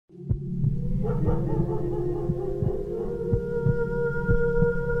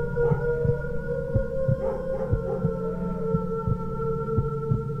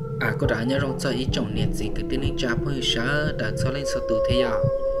Cô đã nhớ rong chơi ý trọng nhiệt gì cứ tin cha phong yêu sợ đã cho lên số tụ thế à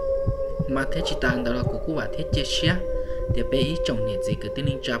mà thế chỉ tăng đó là cô và thế chia sẻ thì bé ý trọng nhiệt gì cứ tin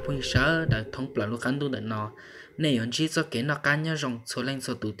cha phong yêu sợ đã thông bờ lúc ăn đồ đợt nọ này ông chỉ cho cái nó cá nhớ rong cho lên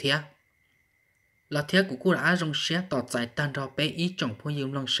số tụ thế là thế cô đã rong sẻ tỏ giải tăng đó bé ý trọng phong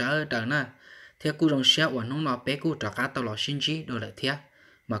yêu lòng sợ đợt nè thế cô rong sẻ và nó bé cô trả cá tao lo xin chí đồ lại thế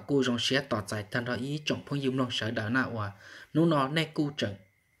mà cô rong sẻ tỏ giải tăng đó ý trọng phong yêu lòng sợ đợt nè và nó này cô trận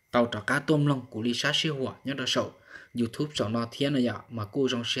tàu trả cá tôm lông của lý sát siêu hỏa nhớ đó sầu YouTube cho nó thiên này mà cô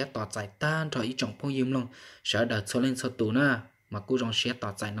rong sẽ tỏ giải tan cho ý trọng phong yếm lông sẽ đợt số lên số tù na mà cô rong sẽ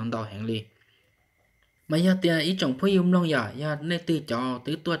tỏ giải non đau hẹn li mà giờ tiền ý trọng phong yếm lông giờ nên từ cho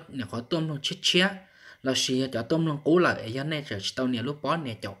tứ tuột nhà có tôm lông chết chết là xì cho tôm lông cố lại giờ nên chỉ tàu nhà lúc bó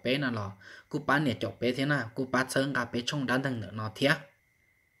nhà chọc bé nào lò cô bán nhà chọc bé thế nào cô bán sơn cà bé trong đá đằng nữa nó thiệt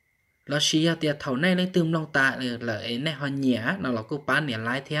là xí tiệt thầu này lấy tươm long ta là ấy này họ nhả nào là cô bán nhà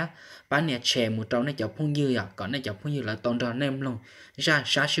lái thế bán nhà chè một trâu này chọc phong dư còn này chọc phong dư là toàn trò nem long ra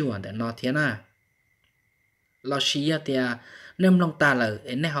sát siêu để nó thế na là xí tiệt nem long ta là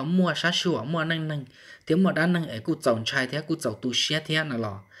ấy này họ mua sát siêu mua năng tiếng mà đan năng ấy cô trồng chai thế cô trồng tu xe thế nào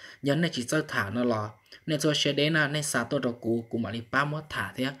lò nhớ này chỉ cho thả nó lò này cho xe đến là này xả tôi đồ cũ mà đi ba mót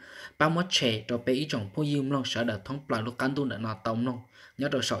thả thế ba mót chè cho bé ý trồng phong dư long sợ đợt thông bạc lúc cán tu để nó tông long nhớ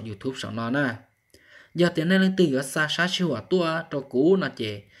đồ sọ YouTube sọ nó nè giờ tiền này lên từ ở xa sát siêu ở tua đồ cũ nó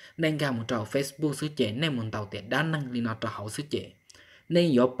chè nên cả một trò Facebook xứ chè nên một tàu tiền đan năng đi nó trò hậu xứ chè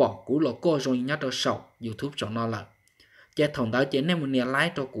nên giờ bỏ cũ lỗ cô rồi nhớ đồ sọ YouTube sọ nó là chè thòng đó chè nên một nhà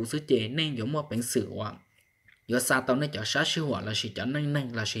lái trò cũ xứ chè nên giống một bản sự ạ giờ xa tàu này chợ sát siêu là sự chợ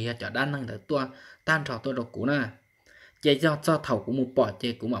năng là sự chợ đan năng để tua tan trò tôi đồ cũ nè chè cho thầu của một bỏ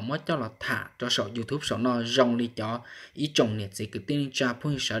chè cũng mà mới cho là thả cho sọ YouTube sọ nó rong đi cho ý trọng nhiệt gì cứ tin cha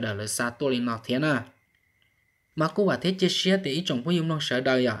phong sợ đời là xa tôi lên nó thế nè mà cô bảo thế chia sẻ thì ý trọng phong yêu nó sợ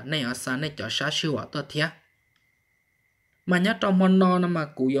đời này ở xa này cho sát siêu ở tôi thế mà nhớ trong món nó mà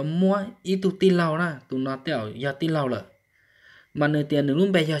cụ giống mua ý tụ tin lâu nè tụ nó tiểu giờ tin lâu rồi mà nơi tiền nữa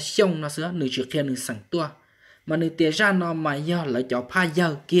luôn bây giờ xong nó sửa nửa chiếc kia nửa sẵn tua mà nơi tiền ra nó mà giờ lại cho pha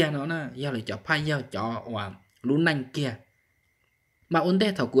giờ kia nó nè giờ lại cho pha giờ cho hoàng luôn nành kia mà ổn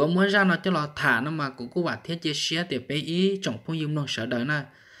định thầu của muốn ra nó cho nó thả nó mà cũng có bạn thiết chia sẻ để bé ý trong phong dung nông sợ đời nè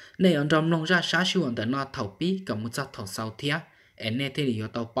này ở trong nông ra sát siêu để nó thầu bí cầm một giọt thầu sau thiết em này thì điều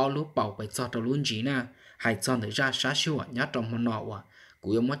tàu bao lúc bảo vệ cho tàu luôn gì nè hay cho để ra sát siêu nhớ trong món nọ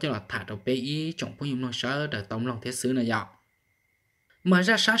của muốn cho nó thả đầu bé ý trong phong dung nông sợ đời tông lòng thế xứ này dạo mà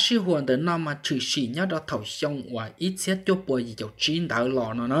ra sát siêu hoàn để nó mà chửi xỉ nhớ đó thầu xong và ít xét cho bồi gì chậu chín đỡ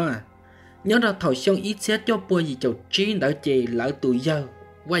lò nó nữa nhớ là thổi xong ít xét cho bôi gì chậu chín đỡ chì lỡ tuổi giờ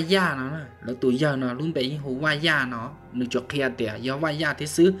qua da nó lỡ tuổi giờ nó luôn bị hồ qua da nó nửa chọc kia để do qua da thế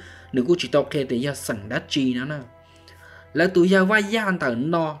xứ nửa cô chỉ tao kia để do sẵn đá chi nó nè lỡ tuổi giờ qua da tờ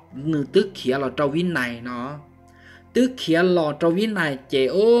nó nửa tức kia là trâu vin này nó tức kia là trâu vin này chè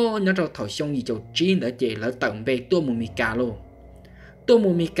ô nhớ là thổi xong gì chậu chín đỡ chì lỡ tận về tua mù mì cà luôn tua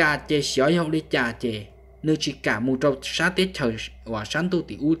mù mì cà chè xóa nhau đi trà chè nửa chỉ cả một trâu sát tết trời và sáng tu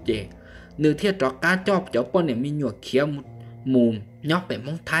tỷ u chè nửa thiết trọ cá cho bọn này mình nhột kia mùm nhóc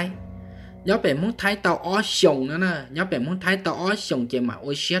bể mong thái tao ó sồng nữa nè nhóc bể mong thái tao ó sồng chè mà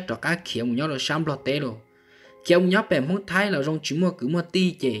ôi xét trọ cá kia một nhóc là xăm lọt té rồi kia một nhóc bể mong thái là rong chỉ mua cứ mua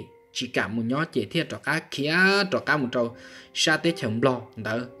ti chè chỉ cả một nhóc chè thiết trọ cá kia trọ cá một trâu sa té chồng lò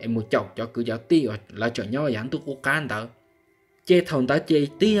đỡ em một chậu cho cứ giáo ti rồi là chở nhau dán tu cô cá đỡ chè thòng ta chè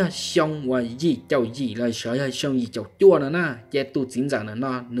tia xong và gì chậu gì là sợ hay xong gì chậu chua nữa nè chè tu chính rằng là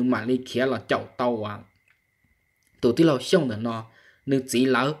nó nếu mà đi kia là chậu tàu tu tí lâu xong là nó nếu chỉ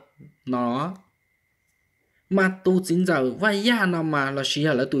lỡ nó mà tu chính giờ vai da nó mà là xí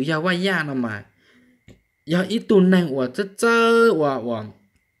là tu da vai da nó mà giờ ít tu này và rất và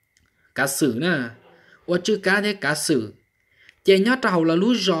cá sử nè và chưa cá thế cá sử chè nhớ trâu là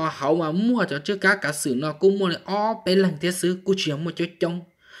lú giò hậu mà mua cho chứ cá sử nó cũng mua lại bé lần thế xứ cũng chỉ mua cho trông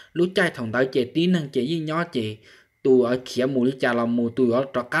lú chai thòng đợi chè tí năng chè như nhó chè tù ở kia mù đi chả là mù tù ở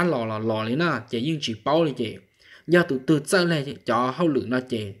trò cá lò lấy nè chè nhưng chỉ bao đi chè giờ tù từ chơi này cho hậu lượng nó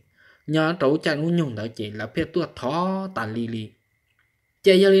chè nhớ trâu chai nó nhung đợi chè là phê tua thó tàn li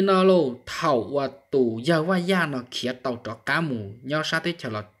chè giờ đi nó lô thầu và tù giờ qua da nó kia tàu trò cá mù nhớ sát tới chờ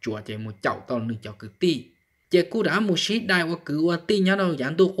là chùa chè một chậu tàu nương cho cứ ti chè cú đã một xí đại và cứ qua tin nhớ đâu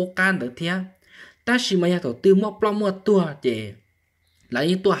dán tu cố can được thế ta chỉ mà thổ tư móc plong mua tua chè lấy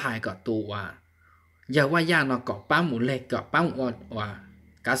những tua hài cả tù giờ qua gia nó có ba một lệ có ba một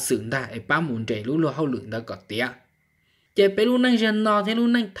cả sừng ta ấy ba một trẻ lú lúa hậu lượng ta có tía chế bé luôn năng dân nó thế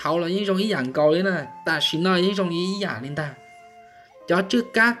luôn năng thảo là những trong ý dạng cầu đấy nè ta chỉ nói những trong ý dạng nên ta cho chứ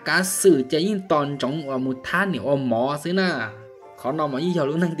cá sử chế những toàn trong và một tháng nhiều mỏ xí nè khó nào mà ý giờ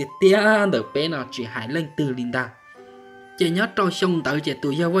luôn năng để tia được bé nào chỉ hại lên từ linh ta chế nhớ trâu xong tới chế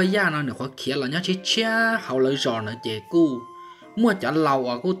tụi yêu với gia nó nữa khó kia là nhớ chỉ chia hậu lợi giò nữa chế cu mua chả lâu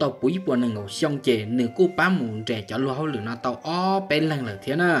à cô tàu bụi bùa này ngủ xong chế nửa cô bán mùn trẻ chả lâu lửa nó tàu ó bé lăng là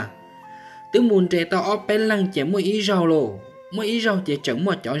thế nè từ mùn trẻ tàu ó bé lăng chế mua ý rau lô mua ý rau chế chẳng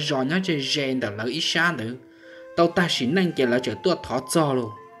mua chả giò nhớ chế rèn được lợi ý xa nữa tàu ta xin năng chế là chế tua thọ cho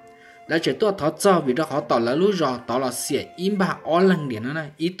lô là chế tua thọ cho vì đó họ tỏ là lúa rò tỏ là xỉa im ba ó lăng điện nó này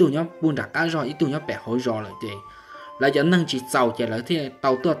ý tụ nhớ buồn đặt cá rò ý tụ nhớ bẻ hối rò lại chế là dẫn năng chỉ giàu chế là thế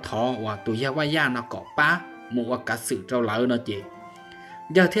tàu tua thọ và tụi gia vai gia nó có ba một cả sự trâu lỡ nó chế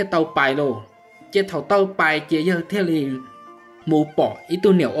giờ thế tàu bài lô chế thầu tàu bài chế giờ thế là mù bỏ ý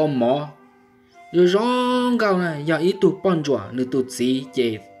tụ nhiều ôm mỏ rồi rong cao này giờ ý tụ bon chùa nữa tụ gì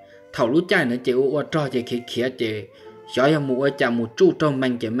chế thầu lúa chai nữa chế ô trò chế khía khía chế cho giờ mù ở chả mù trụ trong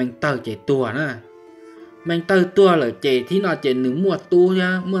mình chế mình tơ chế tua nè mình tơ tua là chế thì nó chế nướng mua tua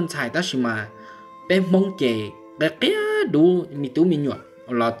nha mua xài ta xí mà bé mong chế bé kia đủ mi tú mi nhọt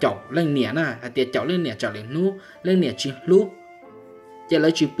là chọc lên nẻ nè hay tiệt chọc lên nẻ chọc lên nú lên nẻ chỉ lú chế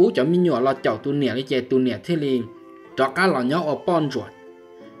lấy chỉ bú cho mi nhọt là chọc tu nẻ lấy chế tu nẻ thế liền cho cá lò nhóc ở pon ruột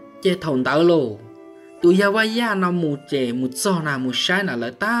chế thòng tao lô tụi gia vai gia nó mù chế mù cho nào mù sai nào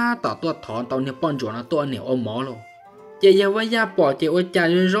lại ta tỏ tua thọ tao nè pon ruột nó tua nẻ ôm mỏ lô chế gia vai gia bỏ chế ôi cha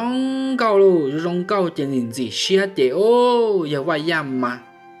rong cao lô rong cao chế nhìn gì xia chế ô gia vai gia mà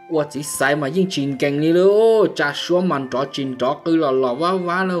我只使嘛已經勁你咯，扎數萬咗轉咗佢落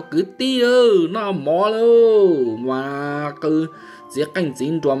哇咯，佢啲咯，那冇咯，嘛佢只更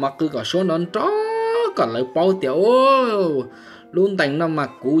轉咗嘛佢個數能咗個嚟包掉哦，luôn thành nó mà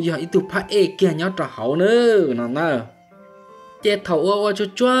cú giờ ít tụ phát kia nhớ trò hậu nữa nè, chế thầu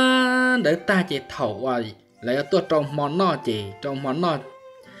cho để ta chế thầu lại tôi trong món nọ chế trong món nọ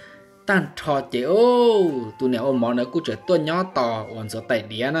tan trò chế tụi này món nữa cũng chỉ tôi nhớ tò còn giờ tay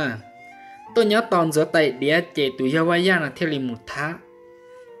đĩa nè tôi nhớ tòn giờ tay đĩa chế tụi yêu vay là theo liền một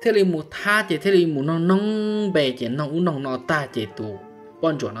thá chế theo liền một nó nông bè chế nó uống nông nó ta chế tụ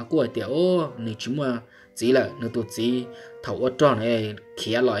bọn chỗ nó của tiểu nếu chúng mà chỉ là nếu tụi gì thầu ở tròn này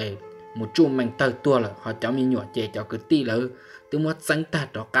khía lại một chút mình tơ tua là họ cháu mình nhỏ chế cho cứ tí là từ một sáng ta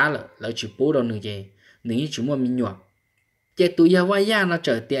đó cá là chỉ bố đâu nữa chế nếu chúng mà mình nhỏ chế tụi yêu vay nó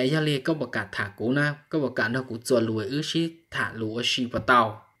trở tiệt yêu liền có một cả thả cú na có một cả nó cũng chua lùi ứ xí thả lùi xí vào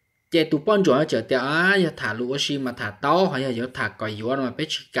tàu chế tụi bọn chỗ nó trở tiệt giờ thả lùi xí mà thả tàu hay giờ thả còi gió mà bé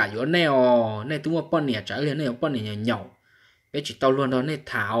chỉ cả gió này này tụi một bọn này trả liền này bọn này nhỏ bé chỉ tàu luôn đó này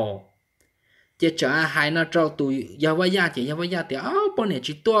thả chế trở hai nó trâu tụi yêu vay chế yêu vay thì bọn này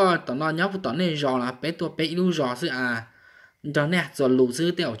chỉ to tao nó nhóc tao này rò là bé tua bé ilu rò xứ đó nè rồi lù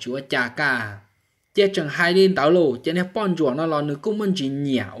xứ tiểu chúa cha cả chế chẳng hai lên tàu lù chế này bọn chuột nó là nữ cũng mình chỉ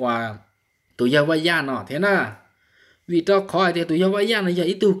nhẹ và tụi yêu vay nó thế nè vì tao khỏi thì tụi yêu vay nó giờ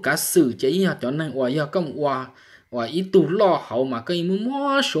ít tụ cả sử chế nhà cho nên và giờ công và ít tụ lo hậu mà cái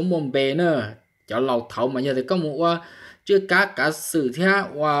mua số mồm bè nữa cho lầu thầu mà giờ thì có một chưa cả sử thế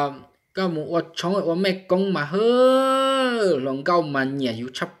và có một chống và mẹ công mà hơ lòng câu mà nhẹ yếu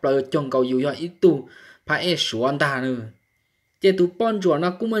chấp lời trong câu yếu giờ ít tụ phải xuống ta nữa chế tụ bọn chuột nó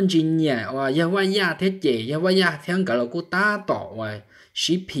cũng mình chỉ nhẹ và yêu vay thế chế yêu vay thế cả là cô ta tỏ và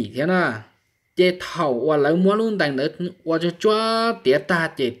xí phỉ thế nè chế thầu và lấy mua luôn thành nữa và cho tiệt ta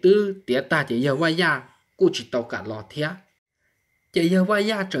chế yêu vay cô chỉ tàu cả lọ thế chế yêu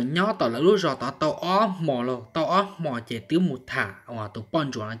vay trở nhỏ tàu là lúc rồi tàu ó mò chế tứ một thả và tụ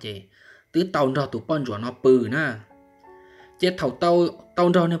bọn chuột nó chế tứ tàu rồi tụ bọn chuột nó bự nè chế thầu tàu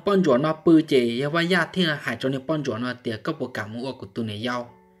rồi này bọn chuột nó bự chế yêu vay thì là hại cho này bọn chuột nó tiệt có bộ cảm mua của tụi này giàu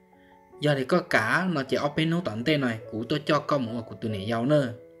giờ thì có cả nó chế ở bên nấu tận tên này của tôi cho có mua của tụi này giàu nữa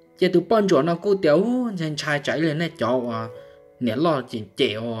chế tụi bọn chuột nó cứ tiểu nhân trai chạy lên này cho nè lo chỉ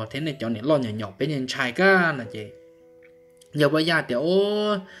chế thế này cho nè lo nhỏ bên nhân trai cả là chế giờ bây giờ tiểu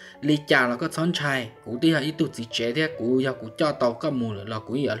lý trả là có son trai của đi hay tụi gì chế thế của cho tàu có mù là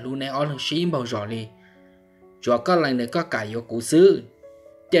của giờ luôn này ở lần xí bao giờ đi cho có lại này có cả yếu của xứ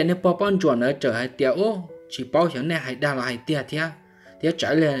chế này bọn chuột nó trở hay tiểu chỉ bao nhiêu này hay đa là hay tiệt thế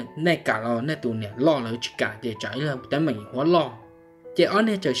trái lên này cả là này tụi nè lo là chỉ cả để trái lên tới mình hóa lo chế ở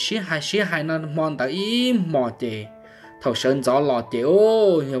này chờ xí hai nó mòn tới mò chế thầu sơn gió lò chế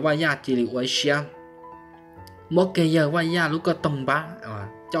giờ vay chỉ liệu ấy xem một cái giờ vay lúc có tông bá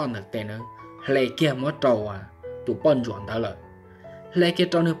cho được tiền nữa lấy kia mất trâu tụi bọn chuột đó rồi lấy kia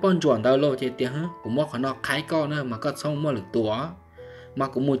trâu nữa bọn chuột đó rồi chế tiền cũng mất nó khai con nữa mà có xong mất được tuổi mà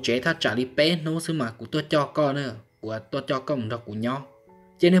cũng một chế thắt trả đi bé nó xứ mà cũng tôi cho con nữa của tôi cho công đó của nhau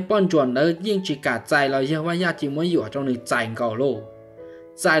cho nên bọn chuẩn đó riêng chỉ cả chạy là giờ bây giờ chỉ muốn dựa trong này chạy cầu luôn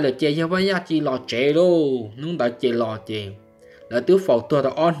chạy là chơi giờ bây giờ chỉ lò chế luôn nung đã chơi lò chơi là tiêu phẫu tôi đã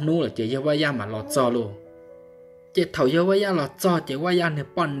on nung là chơi giờ bây giờ mà lò cho luôn chơi thầu giờ bây giờ lò cho chơi bây giờ này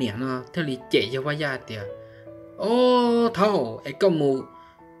bọn nhẹ nó thế thì chơi giờ bây giờ thì ô thầu ấy có một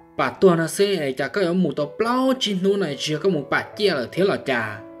bà tôi nó sẽ ấy chả có một tàu plau trên nung này chưa có một bà kia là thế là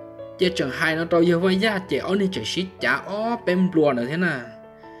chả chơi chẳng hay nó đâu giờ bây giờ chơi on đi chơi xí chả ó bên bùa nữa thế nào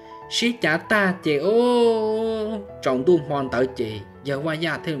xí chả ta chơi ô trong tu mòn tới chơi giờ bây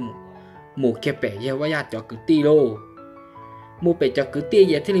giờ thêm một cái bể giờ bây giờ cho cứ ti lô một bể cho cứ ti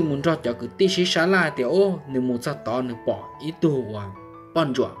vậy thì muốn cho cứ ti xí xá la thì ô nếu muốn sao to nếu bỏ ít tu à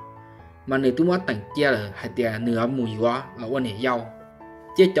bon chuột mà nếu tu mất tặng chia là hay tiền nửa mùi quá là quan hệ giàu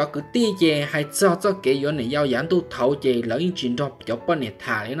chơi cho cứ ti chơi hay cho cái yếu này giàu dán tu thấu chơi lấy những chuyện cho bon hệ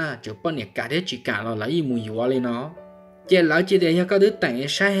thả đấy na cho bon hệ cả thế chỉ cả là lấy mùi quá lên nó chơi lấy chơi để cho các đứa tặng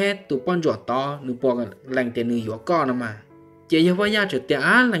sai hết tu bon chuột to nếu bỏ lành tiền nửa con mà chị giờ bây giờ chỉ tiếc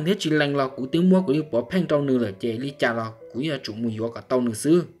lành thế chỉ lành là cụ tiếng mua của đi bỏ phèn trâu nữa là chị đi trả là cụ giờ chủ mùi gió cả tàu nữa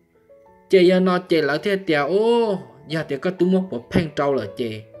xứ chị giờ nó chị lại thế tiếc ô giờ tiếc có tiếng mua bỏ phèn trâu là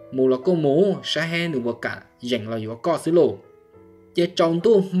chị mù là cô mù sai hết nữa bỏ cả dành là gió co xứ lộ chị trồng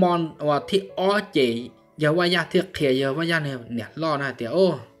tu mòn và thịt ó chị giờ bây giờ thiệt thiệt giờ bây giờ này nè lo nè tiếc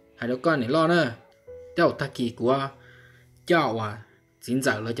ô hai đứa con này lo nè đâu ta kỳ của cháu chính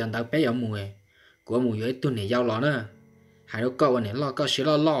giờ là chẳng tao bé ở mùi của mùi gió tuần này giao lo nè hai đứa con này lo có xí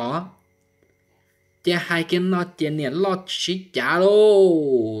lo chị hai cái nó chị này lo xí chả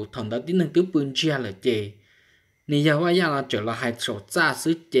lô thằng đó tí năng cứ bưng chia là chị này giờ bây giờ là trở lại hai số ra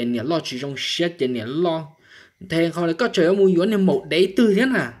xứ chị này lo chỉ trong xí chị này lo thế họ lại có trời ở mùi gió này một đấy tư thế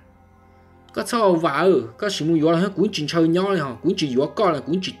nào có sao vả có sự mùi gió là cũng chỉ chơi nhau này hả cũng chỉ gió con là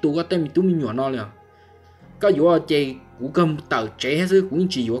cũng chỉ tu có tên mình tu mình nhỏ nó liền có gió chị cũng cầm tờ chế hết sức cũng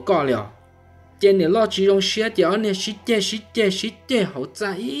chỉ gió con liền trên này lo chỉ trong xe thì anh này xí chế hậu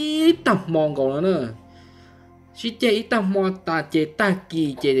ra ít tầm mòn còn nữa xí chế ít tầm mòn ta chế ta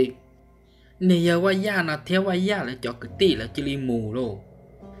kỳ chế này giờ qua gia là theo qua gia là cho cái tỷ là chỉ li mù luôn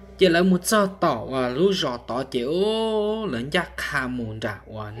chế lại một sao tỏ và lúc rõ tỏ chế ô lớn gia kha mù trả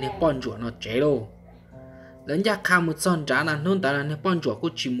và này bọn chuột nó chế luôn lớn gia kha một son trả là nôn tại là này bọn chuột có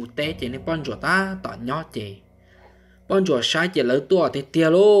chỉ một té chế này bọn chuột ta tỏ nhỏ chế bọn chuột sai chỉ lấy tua thì tia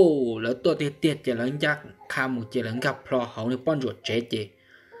lô lấy tua thì tia chỉ lấy giác khá một chỉ lấy gặp lo hậu thì bọn chuột chế chỉ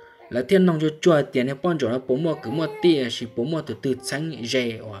lấy thiên nông cho chuột tiền thì bọn chuột nó bố mua cứ mua tia chỉ bố mua từ sáng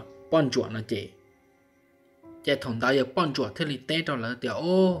dễ và bọn chuột nó chỉ thằng ta giờ bọn chuột thế thì tết rồi là tiểu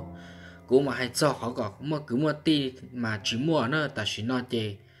ô cũng mà hay cho họ có mua cứ mua tia mà chỉ mua nó ta chỉ nó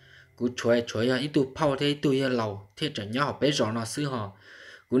chỉ cứ chuối ít tu phao thế tu giờ lầu thế chẳng nhớ họ bé rõ nó xứ họ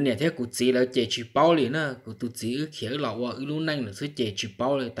cú nè thế cú chỉ là chỉ bao liền nữa cú tu chỉ ư khía lọ và ư luôn năng là số chỉ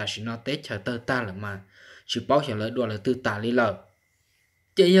bao liền ta chỉ nó tết chờ tơ ta là mà chỉ bao chờ lợi đùa là từ ta đi lợ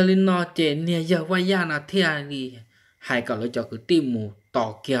chỉ giờ lên nó chỉ nè giờ vay ya là thế đi hai cái lợi cho cứ tim mù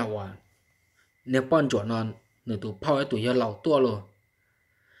tỏ kia và nè bọn chuột non nửa tu phao ấy tu giờ lầu tua luôn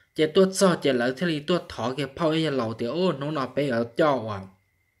chỉ tuột sao chỉ lợi thế thì tuột thỏ cái phao ấy giờ lầu thì ô nó bé ở cho và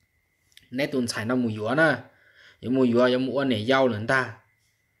nè tuần xài nó mùi dúa nè giống mùi dúa giống mùa này giàu nữa ta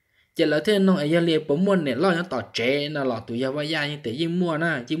chỉ là thế nó ấy liền bấm mua này lo nó tỏ chế nó lọt tụi giờ bây giờ như thế nhưng mua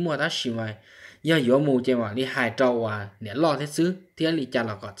na chỉ mua ta xí mà giờ gió mù chỉ mà đi hai trâu này lo thế xứ thế thì chả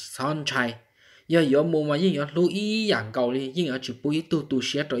là có son trai giờ gió mù mà nhưng gió lưu ý dạng cầu đi nhưng ở chỉ bùi tu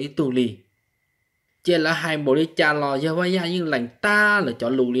xé rồi tu lì chỉ là hai bộ đi chả lo giờ bây giờ nhưng lành ta là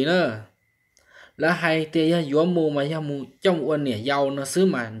chọn lù đi nữa là hai thế giờ gió mù mà giờ mù trong uốn này giàu nó xứ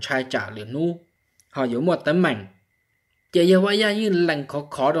mà trai trả liền nu họ gió một tấm mảnh chỉ giờ bây giờ như lành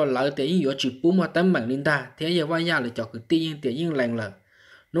khó rồi lại thì như chỉ bố mà tấm bằng linh ta thế giờ bây giờ là cho cái tiền thì như lành là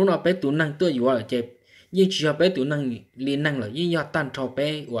nó bé tụ năng tôi vừa là chép nhưng chỉ bé tụ năng linh năng là như giờ tan cho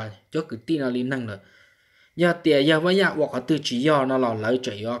bé và cho cái tiền là linh năng là giờ tiền giờ bây giờ hoặc từ chỉ do nó là lợi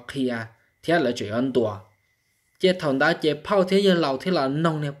chỉ do khi thế là chỉ ăn tuổi chế thằng đã chế phao thế giờ lầu thế là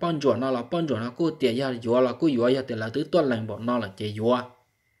nông này bọn chuột nó là bọn chuột nó cô tiền giờ vừa là cô vừa giờ tiền là thứ tuần lành bọn nó là chế vừa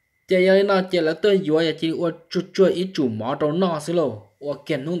chỉ giờ nó chỉ là tôi vừa giờ chỉ ở chút ít chủ mỏ đâu nó xí lô ở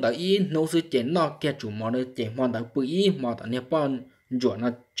kiện nông đảo ít nông sư chế nó kiện chủ mỏ nó chế mỏ đảo bự ít mỏ đảo này bọn chuột nó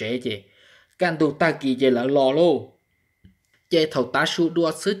chế can tu ta kỳ chế là lò lô chế thầu ta su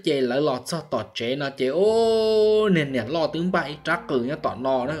đua sứ chế là lò cho tọt chế nó chế ô nền lò tướng bảy trắc cử nhá tọt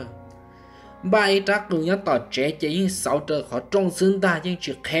lò nữa bảy trắc cử nhá tọt chế những sáu trời khó trong xương ta nhưng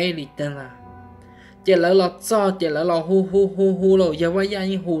chỉ khe đi tên là chỉ là lọt cho chỉ là lọ hu rồi giờ bây giờ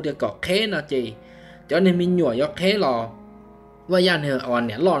như hu thì có khé nó chỉ cho nên mình nhồi do khé lò bây giờ này ở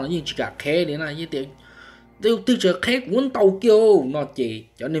nè lò nó như chỉ cả khé đấy là như tiếng tiêu tư chờ khé muốn tàu kêu nó chị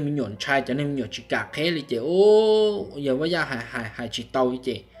cho nên mình nhọn trai cho nên mình nhọn chỉ cả khé đi chị ô giờ bây giờ hài chỉ tàu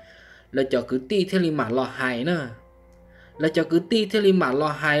chị là cho cứ ti theo li mà lo hài nữa là cho cứ ti theo li mà lo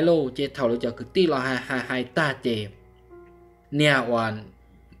hài lô chị thầu là cho cứ ti lo hài ta chị nè hoàn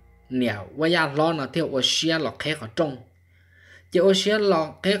nè bây giờ lo nó theo ở xe lọ khé ở trong chị ở xe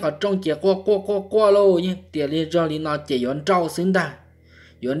lọ khé ở trong chị qua lô nhé tiền liên do li nó chị yến trâu xứng ta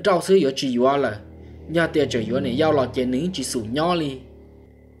yến trâu xứ yến chỉ yuav là nhà tiền chỉ yuav này giao lọ chị nữ chỉ sủ nhỏ li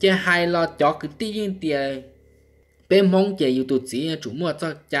chị hai lo cho cứ ti yên tiền bên mong chị yêu tụt chỉ chủ mua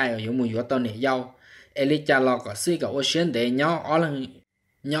cho trai ở yêu mùi yuav tao này giao eli cha lọ có xí có ở xe để nhỏ ở lần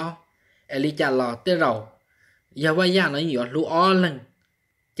nhỏ eli cha lọ tới rồi giờ bây giờ nó yuav lú ở lần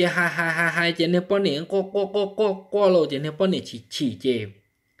chị hai chị nên bao nhiêu qua lô chị nên bao nhiêu chỉ chị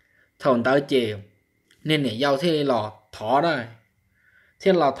thằng tao chị nên này giao thế lọ thỏ đây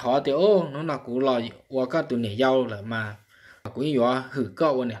thế lọ thỏ thì ô nó là cú lọ qua các tụi này giao là mà cú yuav hử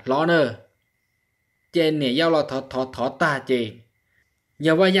cậu này lo nữa chị này giao lọ thỏ ta chị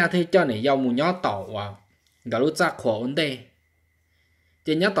giờ bây giờ thì cho này giao một nhó tàu à cả lúc chắc khổ vấn đề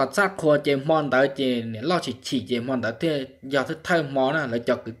chị nhớ tao chắc khổ chị mòn tới chị này lo chỉ chị mòn tới thì giờ thì thay món là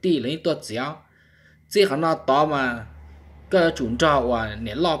cho cái tí lấyตัวchéo chịเขาnó to mà cái chủ trò và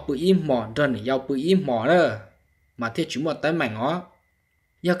này lo bự im mòn cho này giao bự im mòn nữa mà thì chúng một tới mảnh ó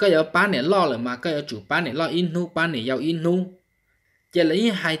giờ cái giờ bán này lo rồi mà cái giờ chủ bán này lo in hnub bán này giao in hnub chị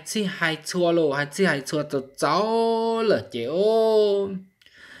lấy hai chua lô hai chua cho cháu là chị ô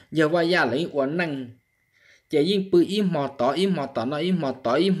giờ bây giờ lấy uốn năng chị yên bự im mò tỏ nó im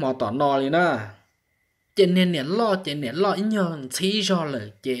mò tỏ nó liền đó chị nên lo nhờ chỉ cho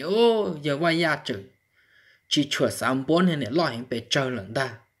lời chị ô giờ bây giờ chỉ chuột sám bốn nên lo hiện bị chơi lần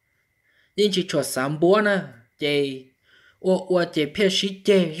ta nhưng chỉ chuột sám bốn nè chị ô chị phía xí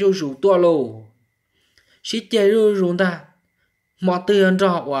chị rủ tua lô xí chị rủ ta mò tư ăn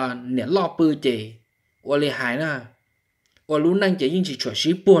rõ và nên lo bự chị ô lì hải nè ô lúc năng chị nhưng chỉ chuột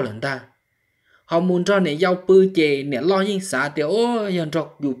xí bốn lần ta họ muốn cho này giao bự chị này lo những xã thì ô yên cho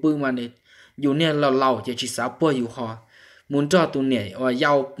dù bự mà này dù này là lâu chỉ xã bự dù họ muốn cho tụi này và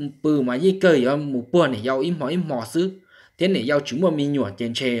giao bự mà như cây ở một bữa này giao im mỏ xứ thế này giao chúng mà mình nhọ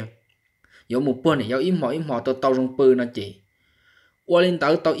trên xe có một bữa này giao im mỏ tao trong bự nó chị qua lên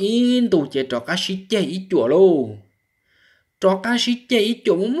tao in tụ chị cho cá sĩ chơi ít chùa luôn cho cá sĩ chơi ít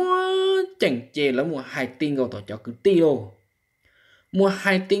chùa mà chẳng chơi là một hai tinh cầu tao cho cứ tiêu mua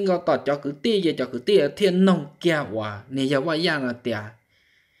hai tinh có tỏ cho cứ tia cho cứ tia thiên nông kia quả này giờ bây giờ là tia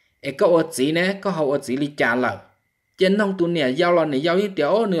ấy có ở gì nè có hậu ở gì đi trả lại trên nông tu nè giao là này giao như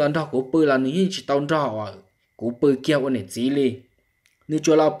tiểu nữa đó của bự là những chỉ tao rõ của bự kia ở này gì đi nếu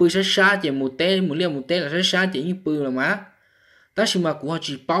cho là bự sát chỉ một té là sát chỉ như bự là má ta chỉ mà của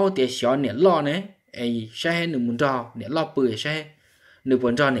chỉ bao tiền xóa nè lo nè ấy sai nửa muốn rõ nè lo bự sai nửa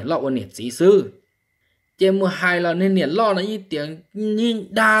muốn rõ nè lo ở nè gì sư chị mua hai là nên lo nó như tiếng nhưng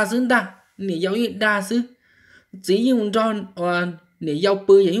đa xứng ta nè giáo như đa xứ chỉ như một tròn nè giáo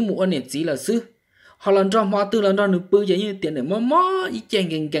bự như một nè chỉ là xứ họ lần tròn họ tư lần tròn được bự như tiền để mó ý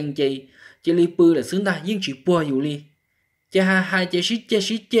chèn càng chị li bự là xứng ta nhưng chỉ bùa dù li chị hai chị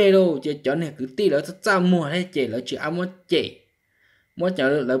xí đâu chị chọn này cứ tí là sao mua hay chị là chị ăn mua chợ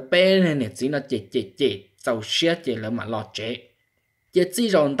là bé này nè chỉ là chị giàu xe chị là mà lọt chị chị chỉ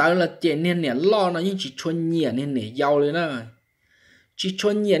rộng tới là chị nên nè lo nó nhưng chỉ chuồn nhẹ nên nè giàu lên đó chỉ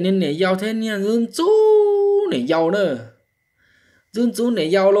chuồn nhẹ nên nè giàu thế nè dương chú nè giàu nữa dương chú nè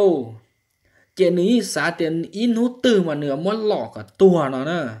giàu luôn chị ní xả tiền in hút từ mà nửa món lọ cả tua nó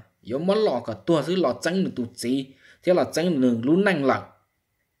nè giống món lọ cả tua chứ lọ trắng được tụt gì thế là trắng được lún năng lặng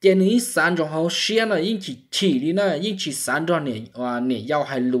chị ní sản trong hậu xe là nhưng chỉ đi nè nhưng chỉ sản cho nè giàu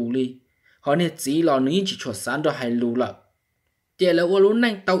hay lù đi họ nè chỉ là ní chỉ chuột sản cho hay lù lặng chị là lúc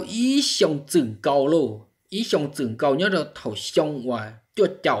này tao ý xong chừng cầu luôn ý xong chừng cầu nhớ rồi thầu xong và cho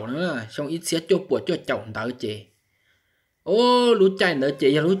chậu nữa xong ít xé cho bùa cho chậu tao chị ô lú chạy nữa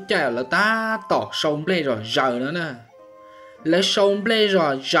chị lú chạy là ta tỏ xong lên rồi giờ nữa nè lấy xong lên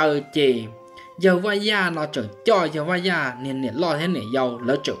rồi giờ chị giờ vai da nó chẳng cho giờ vai da nên lo thế này giàu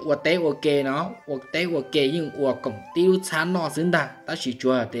lỡ chợ qua té ok nó nhưng qua cổng tiêu chán nó xứng ta chỉ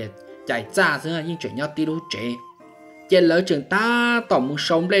chùa để chạy ra xứng nhưng chuyện nhau tiêu trẻ chị lỡ chừng ta tỏ một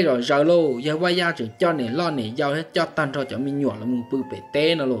sống lên rồi giờ lô giờ vai da chừng cho này lo này giàu hết cho tan cho mình nhỏ là một bự bể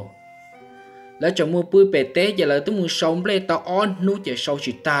té nó luôn lỡ chừng một bự bể té giờ lỡ tới một sống lên tao on nút chị sau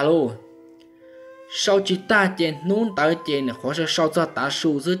chỉ ta luôn sau chỉ ta chị nút tới chị này khó sau cho ta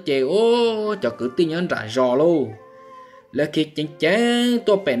sù giữa chị ô cho cứ tin nhắn rải rò luôn lỡ khi chính chế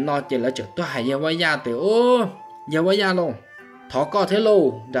tôi bể nó chị lỡ chừng tôi hay giờ vai da từ ô giờ vai da luôn thọ co thế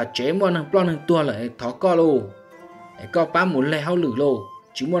lô đã chế mua năng plon năng tua lại thọ co lô có ba muốn lấy hao lử lô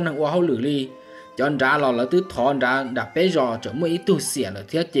chỉ muốn năng qua hao lử đi chọn ra là tứ thọ ra đã bé rò cho mỗi ít tu xỉa là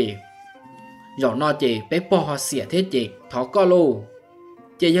thiết gì rò nó chỉ bé bỏ họ xỉa thiết gì thọ co lô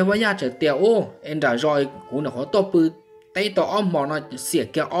chỉ giờ bây giờ trở tiêu ô em đã rồi cũng là khó to bự tay to om mò nó xỉa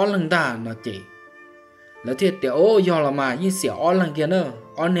kia ó lần đà nó chỉ là thiết tiêu ô do là mà như xỉa ó lần kia nữa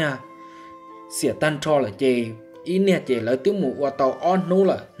ó nè xỉa tan cho là chỉ ý nè chỉ lấy tứ mũ qua tàu on nú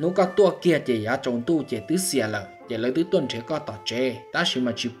là nú có tua kia chỉ giá trồng tu chỉ tứ xỉa là chỉ lấy tứ tuần chỉ có tàu chế ta chỉ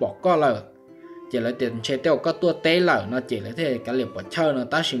mà chỉ bỏ co là chỉ lấy tiền chế tiêu có tua té là nó chỉ lấy thế cái liệu bỏ chơi nó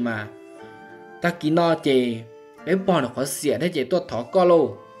ta chỉ mà ta kỹ nó chỉ để bỏ nó khó xỉa thế chỉ tua thỏ co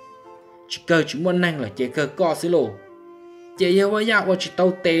lô chỉ cơ chúng muốn năng là chỉ cơ co xí lô chỉ giờ bây giờ chỉ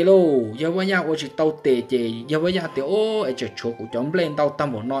tàu té lô giờ bây giờ chỉ tàu té chỉ giờ bây giờ thì ô ai chỉ chỗ của chấm lên tàu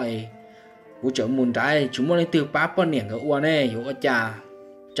tâm bộ nội của chợ mùn trái chúng muốn lấy từ bá bao niệm cái uốn này hiểu ở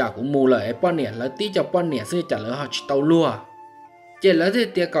trà cũng mù lợi bao niệm lấy tí cho bao niệm sẽ trả lời họ chỉ tàu lúa chỉ lấy thì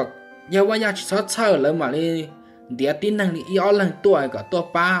tiệt cọc giờ bây giờ chỉ sót sơ lấy mà đi tiệt tin năng đi yếu lần tuổi cả tua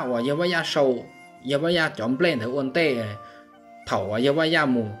ba và giờ bây giờ sầu giờ bây giờ chấm lên thì uốn tê thầu giờ bây giờ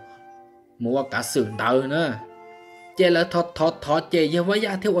mù cả sườn đầu nữa chỉ lấy thọt chỉ giờ bây giờ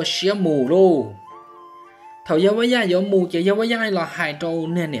theo ở xía mù luôn thầu giờ bây giờ mù chỉ giờ bây giờ là hai trâu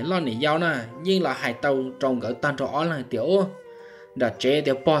nè lo nè giao nè nhưng là hai tàu trồng cỡ tan trâu ó là tiểu đã chế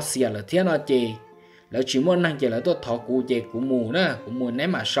tiểu bỏ xỉa là thiên nó chỉ là chỉ muốn năng chỉ là tôi thọ cụ chỉ của mù nè của mù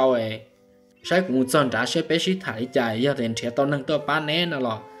ném mà sau ấy sai cũng dần trả sẽ bé xí thải chạy giờ thì trẻ tao năng tôi bán nè nó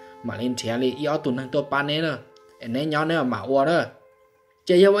là mà lên trẻ li yếu tụi năng tôi bán nè nữa nè nhỏ nè mà uo đó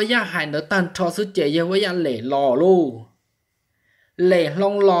chỉ giờ bây giờ hai nó tan trâu sức chỉ giờ bây giờ lẻ lò luôn lệ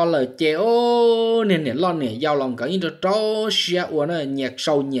long lo lời chế ô nè lo nè giao lòng cái như trâu xia uốn nè nhạc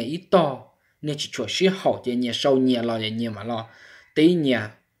sâu nhẹ ít to nè chỉ chuột xia hậu chế nhẹ sâu nhẹ lo nhẹ mà lo tí nhẹ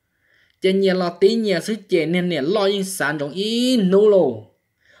chế nhẹ lo tí nhẹ sức chế nè lo những sản trong ý nô lô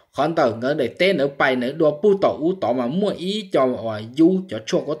khoan tờ ngỡ để tên ở bài nữa đua pu tỏ mà mua ý cho ở du cho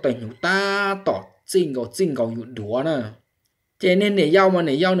chuột có tình chúng ta tỏ xin cầu dụ đùa nè cho nên nè giao mà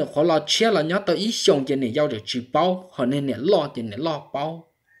nè giao nè khó lo chết là nhớ tới ý xong cho nè giao được chỉ bao họ nên nè lo cho nè lo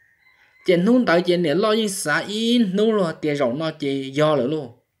bao cho nên tới cho nè lo những xã ý nô lo tiền rộng nó chỉ do nữa luôn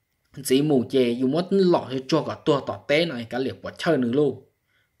chỉ mù chè dù mất lọ cho cả tua tỏ té này cả liệt bỏ chơi nữa luôn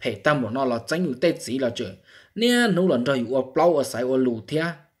phải tâm của nó là tránh được tết gì là chuyện nè nô lần rồi ở bao ở sài ở lù thia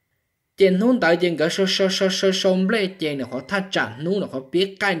trên nôn tới trên cái sơ sông lê trên nè họ thắt chặt nô là họ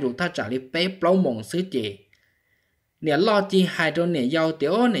biết cay đủ thắt chặt đi bé bao mỏng xứ chè nè lo chi hai trâu nè dao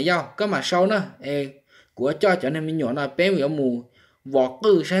tiểu nè dao có mà sau nữa của cho nên mình nhỏ là bé bị mù vỏ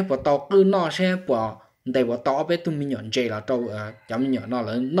cư sẽ bỏ tàu cư no sẽ bỏ để bỏ tàu bé tụi mình nhỏ chè là trâu cho mình nhỏ nó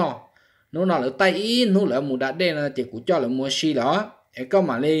lớn nó là tay ý nó là mù đã đen là chỉ của cho là mua xi đó có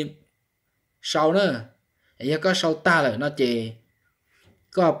mà đi sau nữa có sau ta là nó chỉ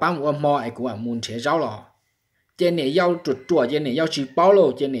có bán một mò của muốn chế rau lò trên này dao chuột trên này dao chỉ bao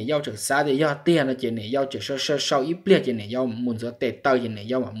lô trên này dao trực xa thì dao tiền là trên này dao trực sâu ít bia trên này dao muốn rửa tê tơi trên này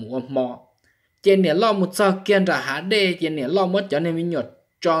dao mà mua mò trên này lo một sao kiên ra há đê trên này lo mất cho nên mình nhột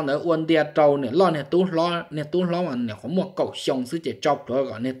cho nó uốn đia trâu này lo này tú lo mà này có một cậu sông xứ chỉ chọc rồi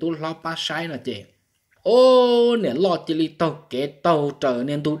gọi này tú lo ba sai là chị ô này lo chỉ li tàu kế tàu trở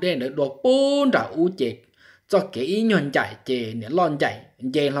nên tú đen để đồ bốn đã u chị cho cái ý nhọn chạy chị này lo chạy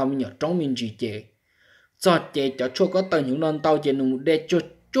chị lo mình nhột trong mình gì chị cho chị cho chua có tờ những non tàu chị nụ để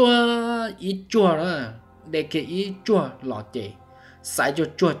chua ý chua đó để cái ý chua lọ chị sai cho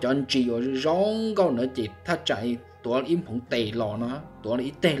chua cho anh chị ở rong câu nữa chị thắt chạy tuổi im phụng tề lọ nó tuổi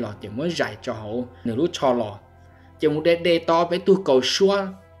ít tề lọ chị mới dạy cho hậu nửa lúc cho lọ chị muốn để to bé tu cầu xua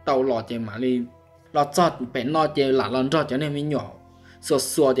tàu lọ chị mà đi lọ cho bé nó chị là lần rồi cho nên mình nhỏ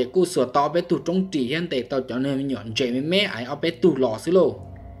sửa thì cú sửa to bé tu trong trì hiện tại tàu cho nên mình nhỏ chị mới mẹ ai ở bé tu lọ xí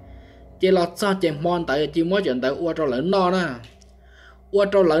lô chị lọt sao chị mòn tới chị mới chuyển tới ua trâu lớn no nè ua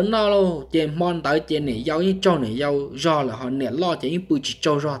trâu lớn no luôn chị mòn tới chị này giao như trâu này giao do là họ nè lo chị như bự chỉ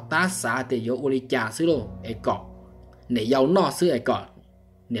trâu do ta xả thì vô uli trà xứ luôn ấy cọ nè giao no xứ ấy cọ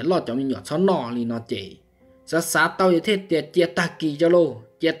nè lo cho mình nhỏ xó no thì nó chị xả tao như thế tiệt chia ta kỳ cho luôn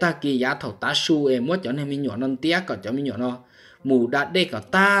chia ta kỳ giá thầu ta su em mới cho nên mình nhỏ non tía còn cho mình nhỏ no mù đã đây cả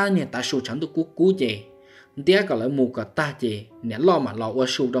ta nè ta su chẳng được cú chị tía cả lại mù cả ta chị nè lo mà lo qua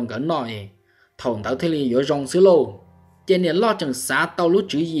su trong cả nọ vậy thòng tao thấy li vô rong xứ lô trên nè lo chẳng xả tao lúc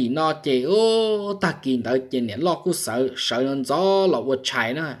chữ gì nọ chị ô ta kìm tao trên nè lo cứ sợ nên gió lo qua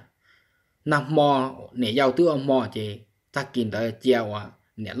chạy nữa nằm mò nè giàu tư ông mò chị ta kìm tao chiều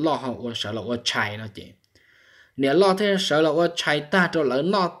nè lo họ qua sợ lo qua chạy nó chị nè lo thế sợ là qua chạy ta cho lỡ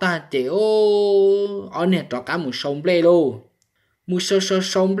nọ ta chị ô ở nè cho cả một sông lê luôn mu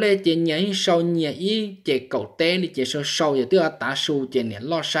sâu ble chế nhảy sâu nhẹ ý chế cầu té đi chế sâu giờ tức là tá su chế nhẹ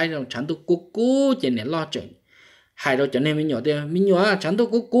lo sai rồi chẳng tu cú chế nhẹ lo chừng hai rồi cho nên mình nhỏ chẳng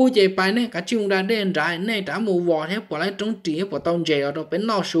tu cú chế bài này cả chung ra đen trái này đã mù vò thế bỏ lại trong trí bỏ tông chế ở đâu bên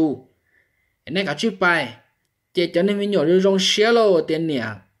lo su này cả chữ bài chế cho nên mình nhỏ rồi rong xé lo tiền nhẹ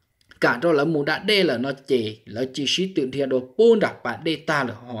cả đó là mù đã đê là nó chế là chỉ sĩ tự thiệt đồ buôn đặt bạn đê ta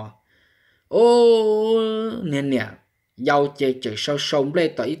là họ ô nên nhẹ giàu chế chữ sâu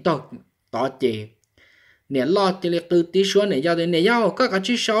lên tới tỏ chế nè lo chế liệt từ tí số này giàu thì nè giàu có cả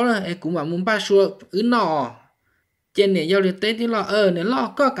chữ số là em cũng mà muốn ba số nọ trên nè giàu thì tết thì lo nè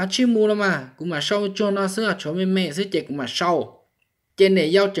lo có cả chữ mù là mà cũng mà sau cho nó sửa cho mẹ sẽ chế cũng mà sau trên nè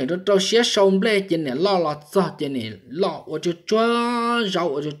giàu chữ trâu xé sâu lên trên nè lo cho trên nè lo ở cho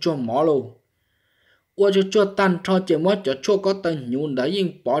rau ở cho mỏ luôn我就做蛋炒节目就做个等牛的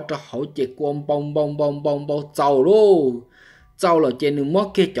因把着好结果棒走咯，走了节你莫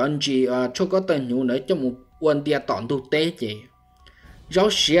给讲起做个等牛的就冇问题当都得节，rau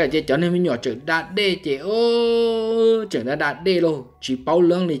xẻ节cho nên mình nhỏ chữ đạt đê节ô chữ đã đạt đê luôn chỉ bao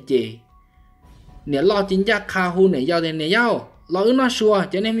lương này节, nếu lo chính xác khá hu này giao thì này giao lo nó xua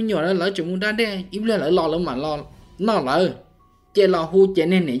cho nên mình nhỏ nó lỡ chữ muốn đạt đê im lên lỡ lo mà lo nó lỡ chế lò hu chế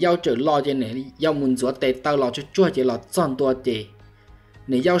nên này giao trở lò chế này giao muốn rửa tê tao lò cho chua chế lò chọn tua chế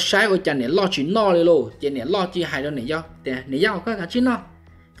này giao sai ở chân này lò chỉ noเลยluôn chế này lò chỉ hai đó này giao tê này giao các cả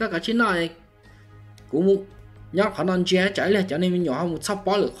chín no này cũng nhóc họ non chế trái lên cho nên mình nhỏ một sắp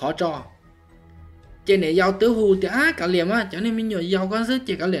bó được khó cho chế này giao tứ hu thì cả liền á cho nên mình nhỏ giao có sức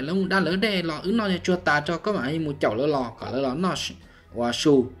chế cả liền là một đa lỡ đê lò ứ no cho chua ta cho các bạn một chậu lò cả lỡ nó và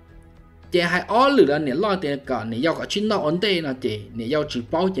su chế hai ó lửa là nè lo tiền cả nè giao cả chín nó ổn tê là chế nè giao chỉ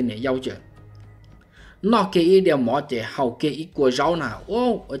bao chế nè giao chế nó cái ý điều mỏ chế hậu cái ý của rau nào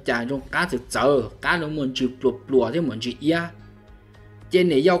ô ở chả trong cá từ giờ cá nó muốn chịu lùa thế muốn chịu ia chế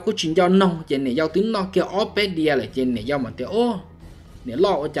nè giao có chuyện giao nông chế nè giao tính nó kia ó bé đi là chế nè giao mà thế ô nè lo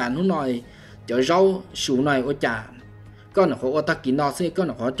ở chả nó nói chở rau sủ này ở chả con nó khó ta kín nó sẽ con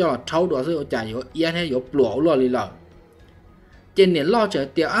nó khó cho trâu đó sẽ ở chả có ia thế có lùa lì lợ trên nền lo chờ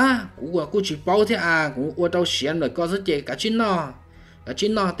tiệt cũng chỉ bao thế cũng qua đâu xiên rồi có rất chế cả chín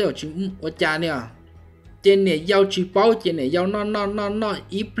nó tiêu chỉ ở cha nè trên nền giao chỉ bao trên nền giao nó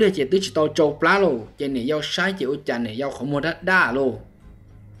ít bia chế tứ chỉ tàu trâu plá luôn trên nền giao sai chế ở cha nền giao không mua đa luôn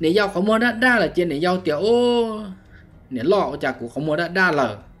nền giao không mua đa là trên nền giao tiệt ô nền lo ở cha cũng không mua đa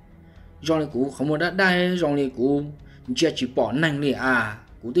là rồi này cũng không mua đa rồi này cũng chỉ bỏ năng liền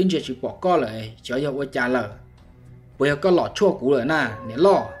cũng tính chỉ bỏ co lại cho giao ở cha là bây giờ có lọ chua cũ rồi nè nè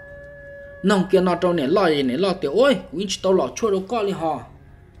lọ nông kia nó trong nè lọ gì nè lọ tiểu ơi cũng chỉ tao lọ chua đâu có đi họ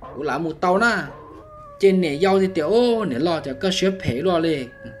cũng là một tàu na trên nè dao thì tiểu ô nè lọ thì có xếp phế lo đi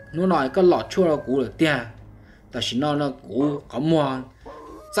nó nói có lọ chua đâu cũ rồi tia ta chỉ nó cũ có mua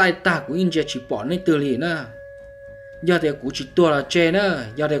sai ta cũng chỉ bỏ nên từ liền nè giờ thì cũng chỉ tua là chê nữa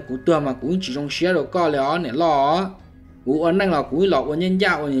giờ thì cũng tua mà cũng chỉ trong xếp đâu có lẽ nè lọ cũng anh đang là cũng lọ của nhân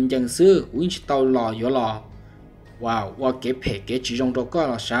gia của nhân chẳng sư cũng chỉ tao lọ vô lọ wow và cái chỉ trong đó có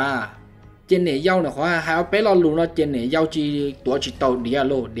là sao trên này dao này hoa hai bé lo luôn nó trên này dao chỉ tuổi chỉ tàu đĩa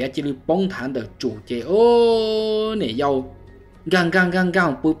lô đĩa chỉ đi bóng thẳng được chủ chế ô này dao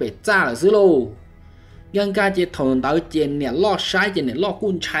gang bùi bể cha là xứ lô gang chỉ thằng tới trên này lo sai trên này lo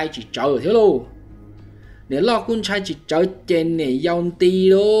quân trai chỉ chờ thế lô để lo quân trai chỉ chờ trên này dao tì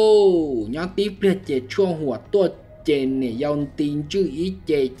lô nhớ tiếp liệt chế chuaหัว ตัว trên này dao tin chứ ý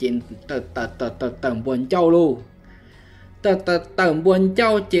chế trên tầm buồn châu lô tầm buồn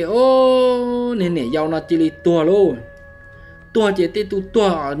châu chế ô nên nè dao nó chỉ li tua luôn tua chế tê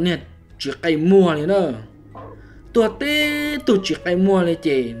tua nè chỉ cái mua này nữa tua tê chỉ cái mua này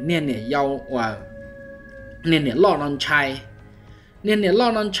chế nên nè dao và nên nè lo non chai nên nè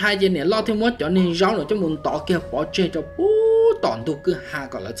lo non chai chế nè lo thêm mất cho nên rau nữa cho muốn tỏ kia bỏ chế cho bố tỏn tu cứ hà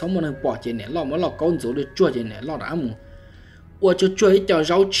gọi là sống muốn bỏ chế nè lo mới lo con rủ được chua chế nè lo đã muốn我就追叫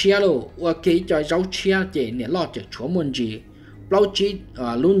绕车咯，我给叫绕车这呢老就出门去，老几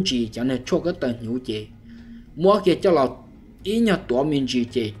轮子叫呢出个等牛这，我给叫老一年多面去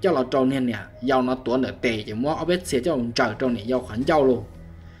这，叫老招呢呢，要那多呢带着我后边写叫人找呢要还叫咯，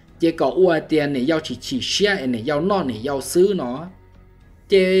这个我店呢要去写呢要拿呢要ซื้อเนาะ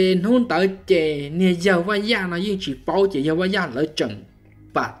这弄到这呢要ว่ายานะยิ่งchỉ包这要ว่ายาเลย整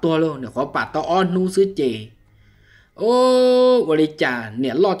把多咯呢ขอ把ตัวอ่อนนู้ซื้อเจô vậy chả nè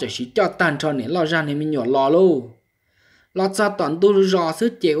lo cho sĩ cho tan cho nè lo ra nè mình nhỏ lo luôn lo cho toàn tu rò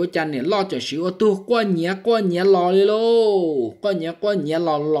sức chịu ô chả nè lo cho sĩ ô tu qua nhẹ lo đi luôn qua nhẹ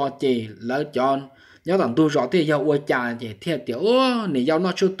lo chè lỡ chọn nhớ toàn tu rò thì giao ô chả chè theo tiểu ô nè giao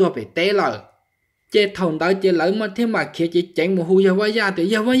nó cho tu phải té lờ chế thòng tới chế lấy mà thế mà kia chế chén một hù yuav ya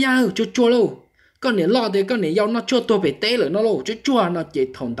thì yuav ya chua luôn con này lo thì con này yau nó chua tôi bị té rồi nó luôn chua nó chế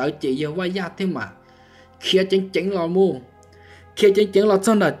thòng tới chế yuav ya thế mà kia chén lo mua kia chén lo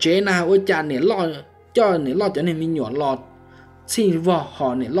xong là chế nào ôi cha này lo cho nên mình nhỏ lo xin vợ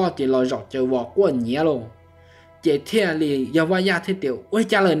họ này lo chế lo giọt chơi vợ của nhẹ luôn chế theo thì yuav ya thế tiểu ôi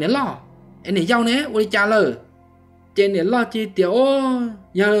cha lời này lo anh này yau nè ôi cha lời chế này lo chế tiểu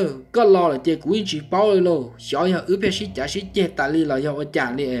giờ có lo là chế cũng chỉ bao rồi luôn sợ giờ ướp phải sĩ chế tài li là yau ôi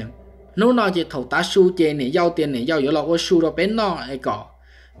cha đi em nó nói chế thầu tá su chế này yau tiền này yau giờ lo ôi su đó bên nó ai có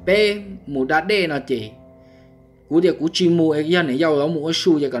bên mù đá đê nó chế cú thì cú chỉ mù ấy giờ này yau nó mù ôi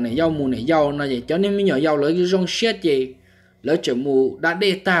su giờ còn này yau nó vậy cho nên mình nhỏ yau lấy cái rong xét chế lấy chợ mù đá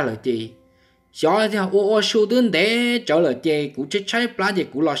đê ta là chế sợ thì ôi su tướng để trở lại chế cú chết trái plá chế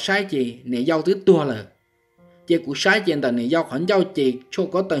cú lo sai chế này yau thứ tua là chế cú sai chế tận này yau khoản yau chế cho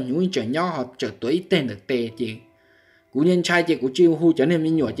có tận những chợ nhau họ chợ tuổi tên được tệ chế cú nhân trai chế cú chiêu hu cho nên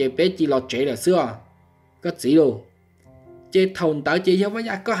mình nhỏ chế bé chỉ lo chế là xưa có gì đâu chế thòng tới chế yuav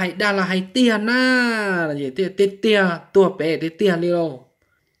ya có hay đa là hay tiền na là gì tiền tua bé tiền đi đâu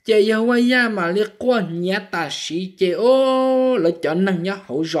chế yuav ya mà liên quan nhá ta sĩ chế ô lấy cho năng nhá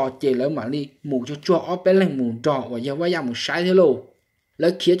hậu rò chế lấy mà đi mù cho chua ở bên lưng mù trò và yuav ya mù sai thế luôn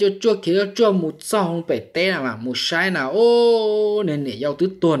lấy kia cho chua mù sao không phải té nào mà mù sai nào ô nên để yau tứ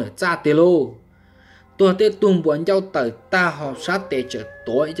tuần ở cha tê lô tuần tê tuần buồn yau tới ta họ sát tê chợ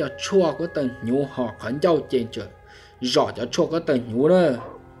tối cho chua có tầng nhú họ khẩn yau trên chợ rõ cho chua có tầng nhú nữa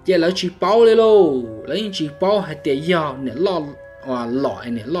chế lấy chỉ bao lên lô lấy chỉ bao hay tê yau nè lo và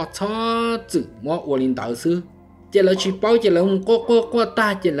lõi nè lo cho chữ mua ô linh đạo sư chế lấy chỉ bao chế lấy có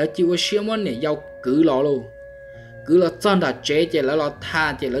ta chế lấy chỉ ô xíu món nè yau cứ lo luôn cứ là chọn đã chế chế là lo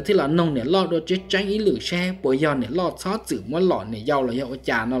tha chế là thì là nông này lo đôi chế tránh ý lử xe bởi giờ này lo xóa chữ muốn lọ này giàu là hiệu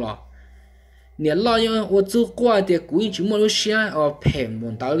trà nó lọ này lo như ô chú qua thì cúi chúng mua lúc xe ở phèm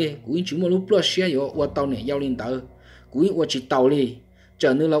buồn tàu đi cúi chúng mua lúc lo xe rồi ô tàu này giàu lên tàu cúi ô chỉ tàu đi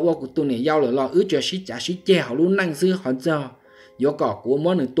trở nên là ô của tôi này giàu là lo ứ cho xí trả xí che họ luôn năng sư họ giờ do cỏ của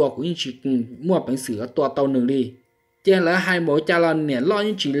món nửa tua cúi chỉ mua bánh sữa tua tàu nửa đi chế là hai mỗi cha là nè lo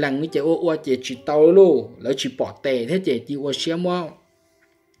những chỉ lằng với chế ô chế chỉ tàu luôn lấy chỉ bỏ tè thế chế chỉ ô xe mua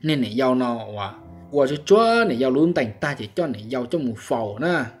nên nè giàu nào à ô cho chúa nè giàu luôn thành ta chỉ cho nè giàu cho một phầu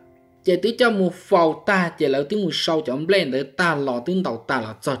nè chế tí cho một phầu ta chế lấy tiếng một sau cho blend để ta lò tiếng đầu ta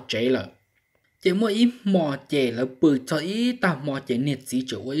là cho chế là chế mỗi ít mò chế là bự cho ít ta mò chế nè chỉ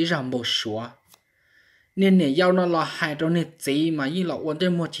chỗ ấy ra một số nên nè giàu nó là hai trong nè chỉ mà như là ổn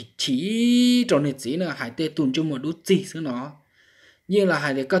định một chỉ trong nè chỉ nữa hai tê tuần cho một đứa chỉ xứ nó như là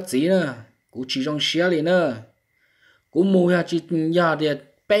hai tê có chỉ nữa cũng chỉ trong xe liền nữa cũng mua ha chỉ giờ thì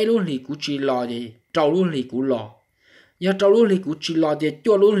bé luôn thì cũng chỉ lò thì trâu luôn thì cũng lò giờ trâu luôn thì cũng chỉ lò thì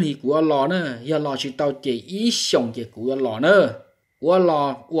chua luôn thì cũng lò nữa giờ lò chỉ tao chỉ ý xong thì cũng lò nữa của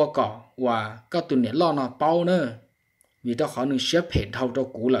lò của cỏ và các tuần nè lò nó bao nữa vì tao khó nên xếp hệ thâu cho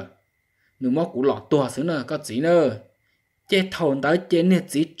cũ là nếu mà cú lọ tua xứ nữa có gì nữa chế thầu tới chế nè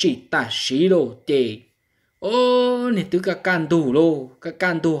chỉ ta xí đồ chế ô nè tứ cả can tù lô cả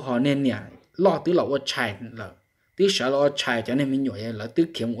can tù họ nên nè lọ tứ lọ ô chạy là tứ sợ lọ chạy cho nên mình nhồi là tứ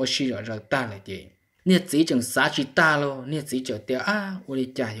kiếm ô xí rồi ta lại chế nè chỉ chẳng xá chỉ ta lô nè chỉ chờ tiêu ô đi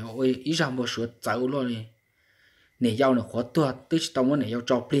chạy ô ý rằng một số cháu lô nè nè giàu nè khó tua tứ tao muốn nè giàu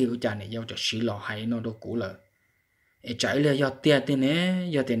cho pli của cha nè giàu cho xí lọ hay nó đâu cũ là chạy lên do tiền này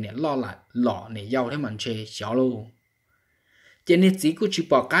do tiền này lo lại lọ này giàu thế mình chơi xóa luôn cho nên chỉ có chỉ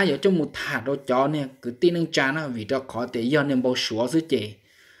bỏ cá ở trong một thả đó cho nè cứ tin anh cha nó vì đó khó để do nên bao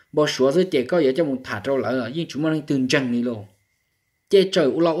số dưới chơi có ở trong một thả đâu lại là nhưng chúng mình từng chân đi luôn chơi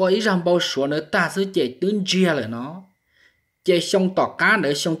trời lo ấy rằng bao số nữa ta dưới chơi tương chia lại nó chơi xong tỏ cá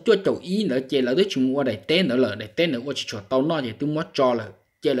nữa xong chua chậu ý nữa chơi lại tới chúng qua để té nữa qua chỉ cho tao nó thì tôi mất cho là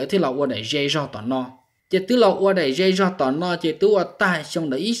chơi lại thế là qua để dây ra tao nó chế tứ lọ qua đây dây ra tỏ nó chế tứ qua tai xong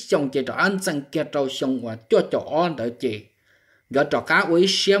để ít xong chế trò ăn sang kia trâu xong và cho on đỡ chế gỡ trò cá với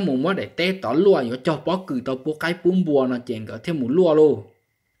xe mù mất để té tỏ lúa rồi cho bó cử tao bó cái bún bùa nó chế gỡ thêm mù lúa luôn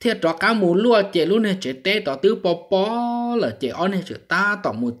thế trò cá mù lúa chế luôn này chế té tỏ tứ bó là chế on này chế ta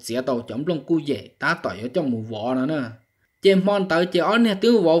tỏ một xía tàu chấm lông cu dễ ta tỏ ở trong mù vỏ nữa nè chế mòn tới chế on này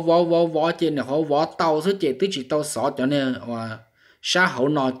tứ vỏ chế này họ vỏ tàu số chế tứ chỉ tàu sọ cho nên và sa hậu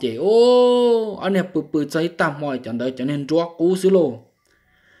nọ chế ô anh em bự cháy tạm mỏi cho nên rúa cú xíu lô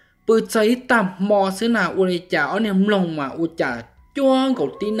bự cháy tạm mò xíu nào u này chả anh em lòng mà u chả cho cậu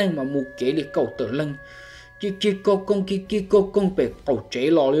tin này mà mù kế để cậu tự lưng kia cô công về cậu chế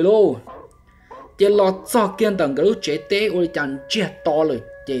lò đi lô chế lò cho kiên tầng cái lúc chế té u này chẳng chết toเลย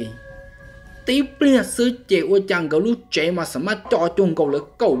chế té tí bia sư chế ô chàng gấu lú chế mà sắm cho chung cầu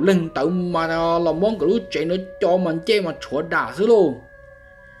lực cầu lên tự mà là mong gấu lú chế nó cho mình chế mà chúa đả sư luôn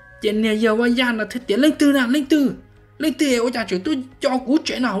trên này giờ bây giờ là thiết tiến lên từ nào lên từ ô chàng tôi cho cú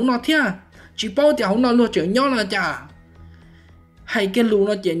chế nào không nói thế chỉ bao thì không nói luôn chế nhau là chả hay cái lú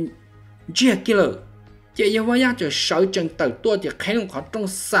nó chế chia kia rồi chế giờ bây giờ chế sợ chân tự tôi chế khai nó khó trong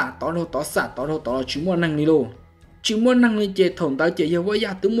xả tỏ đâu chỉ muốn năng đi luôn chỉ muốn năng lên chế thùng tới chế giờ bây giờ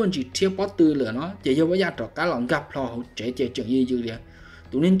tôi muốn chỉ theo bó từ lửa nó chế giờ bây giờ cho cá lòng gặp lo hậu chế chẳng gì dữ liền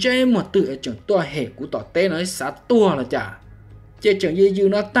tụi nên chế một từ ở chẳng to hệ của tỏ té nó xả tua là chả chế chẳng gì dữ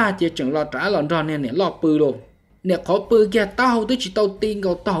nó ta chế chẳng lo trả lòng ra nên lo bự luôn nè khó bự kia tao tôi chỉ tao tin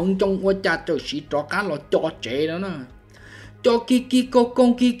cầu tao không trong qua cha cho chỉ cho cá lo cho chế đó nè cho ki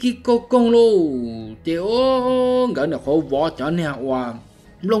cô công luôn chế ô ngỡ nè khó võ cho nè hòa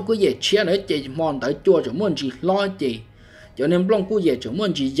long cứ về chia nữa chị mòn tới chua cho muốn gì lo chị cho nên long cứ về cho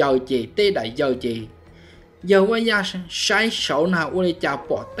muốn gì giàu chị tê đại giàu chị giờ bây giờ sai sầu nào ôi chả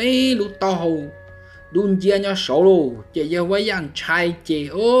bỏ tê lú tàu đun chia nhau sầu luôn chị giờ bây giờ trai chị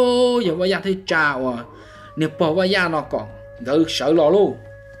ô giờ bây giờ thấy chào à nếu bỏ bây giờ nó còn gỡ sợ lo luôn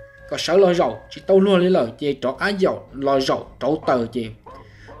có sợ lo dầu chị tao luôn lấy lời chị cho cá dầu lo dầu trâu tờ chị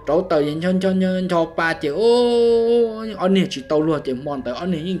trâu tờ cho ba chị ô anh này chị tao luôn chị mòn tới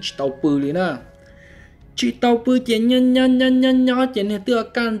anh này nhưng chị tao bự đi nè chị tao bự chị nhân chị này tựa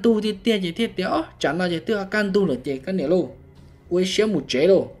can tu thì tiền chị thiết tiểu chẳng là chị tựa can tu là chị cái này luôn quay xé một chế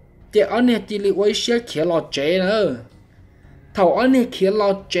luôn chị anh này chị lại quay xé kia lọt chế nữa thầu anh này kia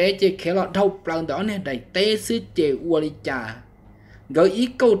lọt chế chị kia lọt thầu lần đó anh này đầy tê sư chị uo đi chả gợi ý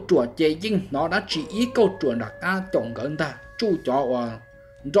câu chuyện chị nhưng nó đã chỉ ý câu chuyện là ta chọn gần ta chú cho à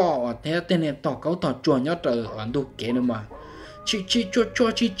rõ thế tên này tỏ câu tỏ chùa nhớ trời ở đâu kể nữa mà chị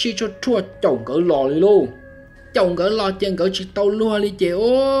cho chồng cỡ lò đi luôn chồng cỡ lò chân cỡ chị tao luôn đi chị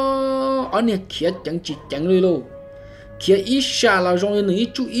ô ở này khía chẳng đi luôn khía ít xa là rồi nữa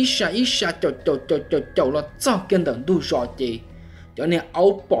chú ít xa chầu là sao kiên đẳng đủ rõ chị cho nên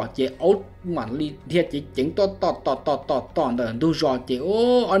áo bỏ chị áo mặn đi thiệt chị chính to đẳng đủ rõ chị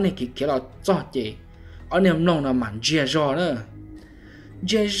ô ở này khía là sao chị ở này nông là mặn chia rõ nữa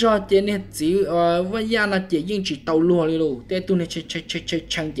giờ do thế này chỉ bây giờ là chỉ những chỉ tàu lúa đi luôn, thế tôi này chơi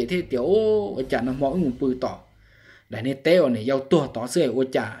chăng chỉ thế tiểu ở chả nằm mỏ ngủ bự tỏ, đại này té ở này giàu tua tỏ sữa ở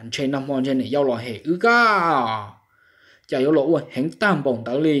chả chơi nằm mỏ trên này giàu lò hệ ư ca, chả giàu lò ơi hẹn tam bổng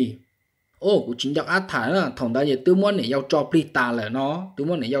tao li, của chính giác át thải là thằng ta giờ tôi muốn này giàu cho plita là nó, tôi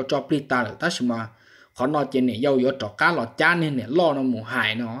muốn này giàu cho plita là ta mà khó nói trên này giàu giàu trọ cá lò chán nên này lo nó mù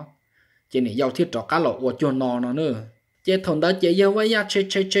hại nó, trên này giàu thiết trọ cá lò ở cho nó nữa. Chế thằng đó chế giờ bây giờ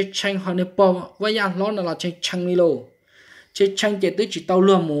chơi chăng họ này bỏ bây giờ nó là chơi chăng đi luôn chơi chăng chế tới chỉ tao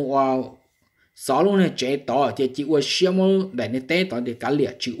luôn một sáu luôn này chế tỏ chế chỉ uống xíu mà để này té tỏ để cá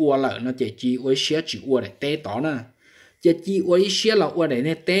liệt chỉ uống lại nó chế chỉ uống xíu chỉ uống để té tỏ nè chế chỉ uống xíu là uống để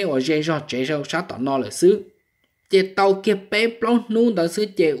này té uống dây do chế sao sát tỏ nó là xứ chế tao kia bé plong nung tao xứ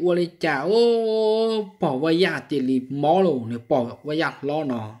chế uống đi chả ô bỏ bây giờ chế li mỏ luôn này bỏ bây giờ lo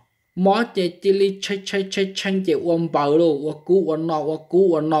nó mỏ chế chỉ li chơi chăng chế uống bờ luôn uống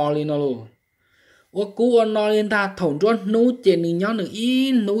cú nọ lên nó luôn uống cú nọ lên ta thủng rốt nú chế nương nhớ nương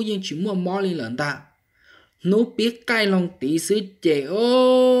ý nú nhưng chỉ muốn mỏ lên lợn ta nú biết cay lòng tí xứ chế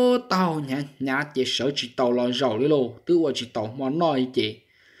ô tàu nhà chế sợ chỉ tàu lò rầu đi luôn tự uống chỉ tàu mỏ nọ chế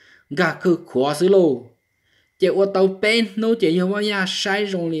gà cứ khóa xứ luôn chế uống tàu bên nú chế yêu bao giờ sai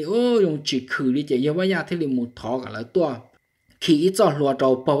rồi li ô dùng chỉ khử đi chế yêu bao giờ thế li một thọ cả lại tua khi ít cho lúa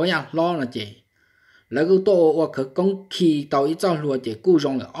trâu bao bao giờ lo là chị lấy cái tô và cái con khi tàu ít cho lúa chị cú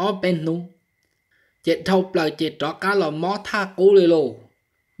rong là ở bên nung chị thâu lại chị cho cá là mó tha cúเลย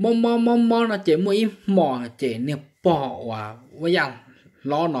luôn mó là chị mới mò chị nè bỏ và bây giờ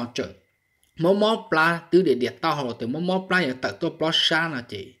lo nó chơi mó pla từ để tao rồi từ mó pla giờ tự tôi pla xa là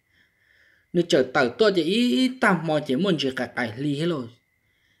chị nếu chơi tự tôi chị ít tầm mò chị muốn chị cài ly hết rồi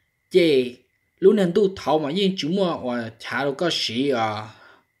chị lúc này tôi thầu mà nhưng chúng mà trả được có gì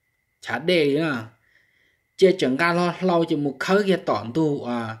trả đề nữa chế chẳng ga lo lâu chỉ một khởi cái tỏn tu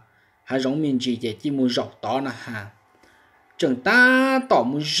hay giống mình chỉ một rau tỏ nè ha chẳng ta tỏ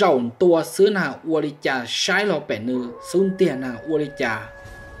một rau tua xứ nào uo đi trả sai lo bẻ nữ xuống tiền nào uo đi trả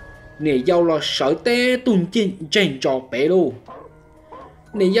nè giàu lo sợ té tuần trên cho bé luôn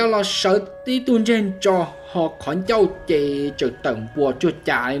nè giàu lo sợ tí tuần trên cho họ khoản châu chỉ trực tận bùa cho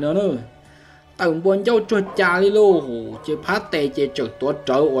trả này nữa tầng buồn châu chuột trà đi luôn chỉ phát tệ chỉ trực tua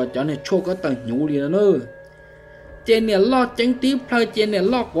trở và cho nên chua có tầng nhũ đi nữa trên này lo tránh tiếp plei trên này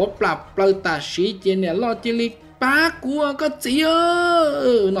lo của plei ta sĩ trên này lo chỉ li ba của có gì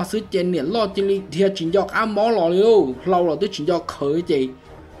nó sẽ trên này lo chỉ li thiệt chính do ăn mỏ lò đi luôn lâu rồi tới chính do khởi chị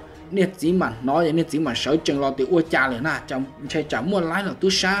nè chỉ mà nói vậy nè chỉ mà sợ chừng lo thì ua chaเลยนะchồng chơi chả mua lái là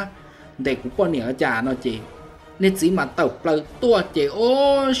tôi xa để cũng có nè cha nó chị nè chỉ mà tàu lời tua chị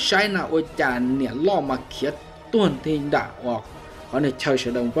ô sai nào ua cha nè lo mà khiết tuần thì đã hoặc họ nè chơi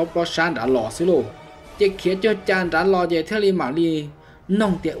sự đồng bó sáng đã lò xí luôn chị khiết cho cha đã lo vậy theo li mà li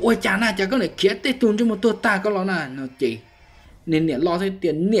nông tiền ua cha na cha có nè khiết tê tuần cho một tôi ta có lo nè nó chị nên nè lo thấy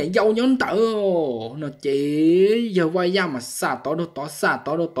tiền nè giàu nhón tở nó chỉ giờ vay ra mà xả to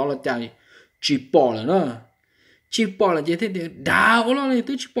đâu to là chạy chỉ bỏ là nó chỉ bỏ là chỉ thế tiền đào lo này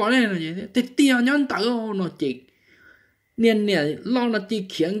tôi chỉ bỏ này là gì thế tiền nhón tở nó chỉ nên nè lo là chỉ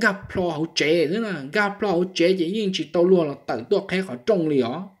khiến gặp lo hậu chế thế là gặp lo hậu chế chỉ nhưng chỉ tàu luôn là tở tôi khai khỏi trong liền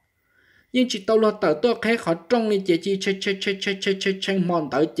nhưng chỉ tàu luôn tở tôi khai khỏi trong liền chỉ chơi mòn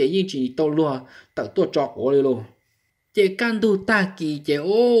tở chỉ nhưng chỉ tàu luôn tở tôi cho cổ luôn chị can tu ta kỳ chị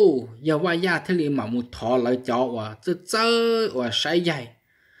ô giờ qua nhà thế liền mà một thọ lại cho và chơi và say dài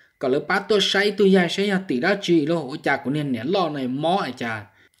còn lúc bắt tôi say tôi dài say tỷ đã chỉ lo cha của nên nè lo này mó cha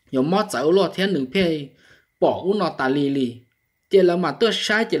giờ mó dẫu lo thế nữ phê bỏ u nó ta lì chị là mà tôi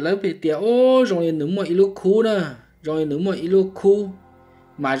say chị lấy về tiền ô rồi nữ mọi lúc khu nữa rồi nữ mọi lúc khu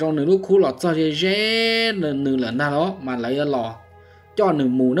mà rồi nữ lúc khu là cho dễ nữ là na đó mà lấy lò cho nữ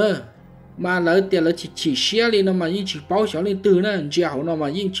mù nữa mà lấy tiền là chỉ xe lên nó mà nhưng chỉ báo xóa lên từ nó treo nó mà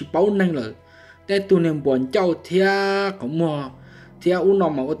nhưng chỉ báo năng là để tụi nên buồn châu thia có mò thia u nó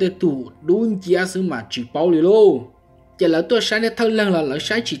mà có thể tụ đúng chia sự mà chỉ báo liền luôn chỉ là tôi sáng để thân lần là lấy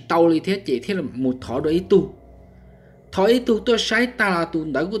sáng chỉ tàu đi thế chỉ thế là một thọ đấy tụ thọ ấy tụ tôi sáng ta là tụ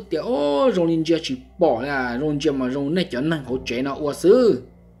đã có tiền ô rồi nên chỉ bỏ là rồi chỉ mà rồi này cho năng hỗ trợ nó ủa sư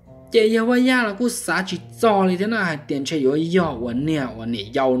chị giờ bây giờ là cứ xả chỉ cho đi thế nào tiền chơi yếu yếu và nè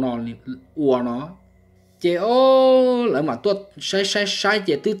giàu nó ủa nó chị ô lỡ mà tôi sai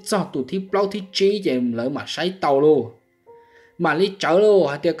chị tự cho tụi thi bao thi trí chị lỡ mà sai tàu luôn mà đi chợ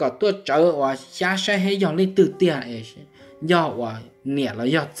luôn thì có tôi chợ và xa sai hay dọn đi từ tiền ấy do và nè là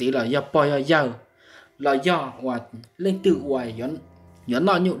do chỉ là do bao giờ là do và lên từ ngoài dọn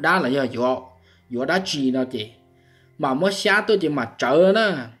nó nhụ đá là do đá gì đó chị mà mới xa tôi chỉ mà chợ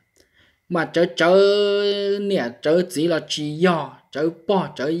đó mà chợ nè chợ chỉ là chỉ do chợ bỏ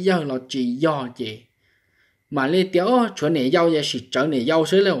chợ do là chỉ do chị mà lấy tiểu chuyện này giàu vậy chỉ chợ này giàu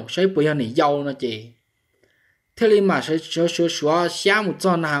xí đâu xí bây giờ này giàu nó chị thế nên mà sẽ xa một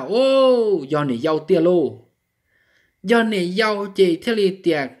trò nào ô do này giàu tiền luôn do này giàu chị thế nên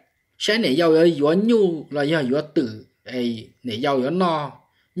tiền sẽ này giàu ở giữa nhu là do giữa tử ấy này giàu giữa no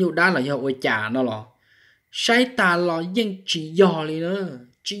nhu đá là do ôi trà nó là sai ta là nhưng chỉ do đi nữa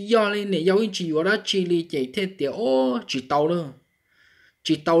chỉ do lên này giàu chỉ vào đó chỉ li chạy thế tiểu ô chỉ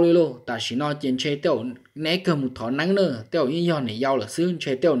tàu đi luôn ta chỉ nói chuyện chơi tiểu né cơ một thọ nắng nữa tiểu như do này giàu là xương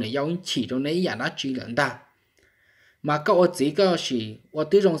chơi tiểu này giàu chỉ trong này giả nó chỉ lần ta mà cậu chỉ có chỉ ở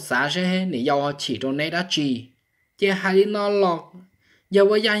từ trong xã sẽ này giàu chỉ trong này đã chỉ hai nó lọt giờ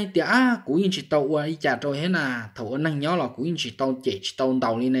bây giờ thì cú yên chỉ tàu qua đi trả rồi hết nà thầu năng nhớ là cú yên chỉ tàu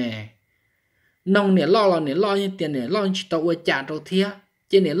tàu đi nè nông nè lo như tiền nè lo chỉ tàu qua trả rồi thiệt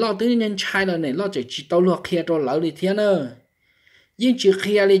chỉ nè lo tới nhân trai là nè lo chỉ tàu luộc kia rồi lỡ đi thiệt nữa nhưng chỉ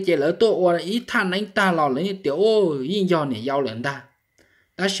kia đi chỉ lỡ tôi qua ý than anh ta lo lấy tiểu ô nhưng do nè giàu lần ta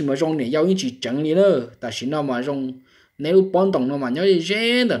ta chỉ mà rong nè giàu nhưng chỉ chẳng đi nữa ta chỉ nó mà rong nếu bón đồng nó mà nhớ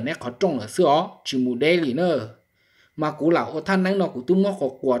dễ là nè khó trông là xưa chỉ mù đê lì nữa mà cú là ô than nắng nó của tôi nó có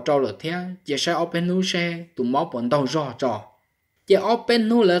quả trâu là thế chỉ sai open nu xe tụi nó bận đầu rõ trò chỉ open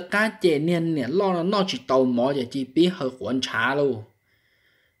nu là cá chế niên nè lo nó chỉ tàu mỏ chỉ biết hơi quấn trà luôn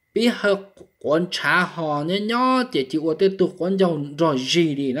biết hơi quấn trà họ nhớ chỉ ô tê tụi quấn dầu rồi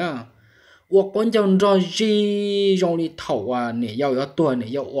gì đi nữa ô quấn dầu rồi gì rồi đi thầu nè dầu ở tuổi nè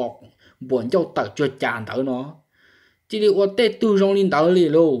dầu ô buồn dầu tờ chưa chán tới nó chỉ đi ô tê tụi rồi đi tới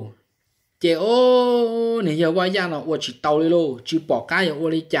liền luôn chị ô nè giờ bây giờ nó ô chỉ tàu đi luôn chỉ bỏ cái ô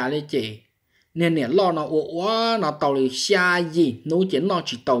đi trả đi chị nên nè lo nó ô nó tàu đi xa gì nó chỉ nó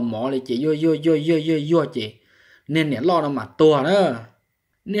chỉ tàu mỏ đi chị vô chị nên nè lo nó mà tua nữa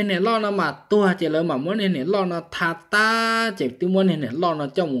nên nè lo nó mà tua chị lỡ mà muốn nên nè lo nó tha ta chị tôi muốn nên nè lo nó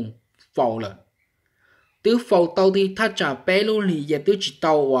trong phầu rồi tứ phầu tàu thì tha trả bé luôn thì giờ tứ chỉ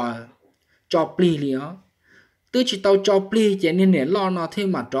tàu cho pli liền tôi chỉ tao cho pli chỉ nên để lo nó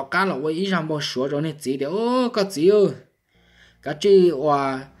thêm mà cho cá là vậy rằng bao số rồi nên chỉ để ô có gì ơi cái chi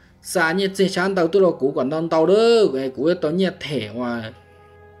xa như chơi sáng tàu tôi đâu cũng còn đang tàu đó cái cũng tao như thẻ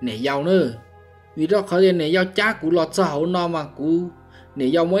nể giàu nữa vì đó khó để nể giàu cha cũng lo cho hậu nó mà cũng nể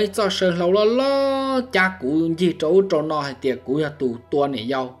giàu mới cho sơn lâu lo cha cũng gì chỗ nó hay tiệc cũng là tụ tua nể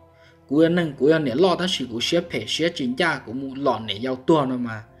giàu cũng nè lo ta chỉ cũng xếp phải xếp chính cha cũng lọn nể giàu tua nó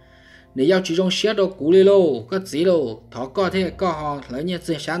mà nếu giao chỉ trong xe đâu cũ đi lô có gì đâu thọ có thế có họ lấy nhẹ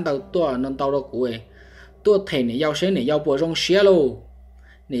sẽ sáng đầu tua nâng tàu đâu cũ ấy tua thể nếu giao sẽ nếu giao bộ trong xe lô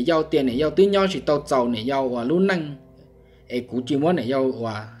nếu giao tiền nếu giao tính nhau chỉ tàu giàu nếu giao và luôn năng ấy cũ chỉ muốn nếu giao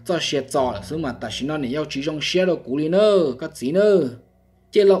và cho xe giàu là số mà ta chỉ nói nếu giao chỉ trong xe đâu cũ đi nữa có gì nữa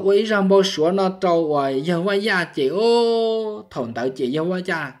chỉ là ấy rằng bao số nó trâu và giờ vay gia chỉ ô thằng tới chỉ giờ vay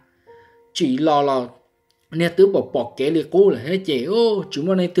gia chỉ là nè tứ bỏ kế liệt cũ là hết chị ô chúng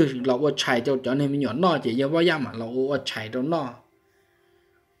mà này từ lọ ô chạy cho nên mình nhỏ nó chỉ giờ vay mà lọ ô chạy cho nó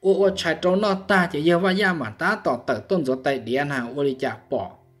ô chạy cho nó ta chỉ giờ vay mà ta tỏ tự tôn rồi tại điện hàng ô đi chả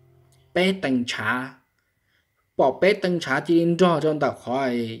bỏ bé tầng trà bỏ bé tầng trà chỉ đến cho ta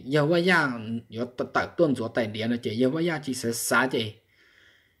khỏi giờ vay giờ tự tôn rồi tại điện là chỉ giờ vay chỉ sẽ xả chị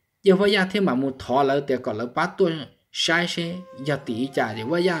giờ vay thêm mà một thọ là để còn là bắt tôi sai xe giờ tí trả thì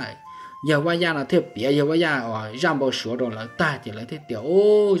vay giờ vay là thêm bia giờ vay ở răm bao số rồi là ta chỉ lấy thế tiểu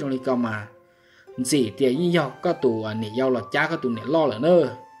ô trong này cơ mà gì tiền như nhau có tụ nị nhau là cha có tụ nị lo là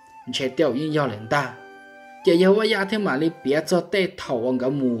nữa chế tiểu như nhau lên ta chỉ giờ vay thêm mà lấy bia cho tê thầu ông cái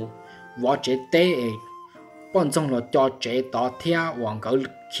mù võ chế tê bọn trong là cho chế tỏ theo hoàng cái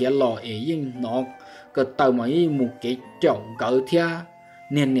kia lò ấy nhưng nó cái tàu mà một cái chồng cái theo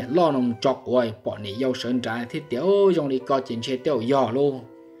nên nè lo nông chọc rồi bỏ nè dâu sơn trái thì tiểu trong đi coi chuyện chơi tiểu giò luôn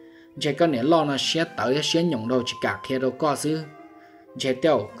chơi cái nè lo nó sẽ tới sẽ nhộng đâu chỉ cả kia đâu có xứ chơi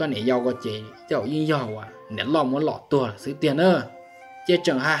tiểu cái nè dâu có chị tiểu yên giò à nè lo muốn lọt tua là xứ tiền nữa chơi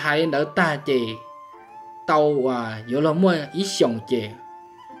chẳng hai đỡ ta chị tàu à giờ lo mua ít sống chị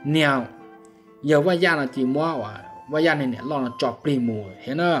nghèo giờ vay là chỉ mua à vay này nè lo nó chọc pli mù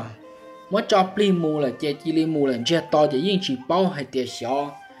thế nữa mỗi cho pli mù là chơi chi li mù là chơi to chỉ riêng chỉ bao hay tiền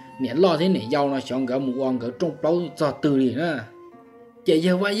xó nè lo thế này giàu nó chọn cái mù on cái trong bao cho từ đi nữa chơi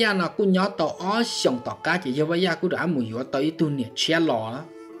giờ vay là cũng nhớ tao ó xong tao cá chơi giờ vay cũng đã mù gió tới tu nè che lò đó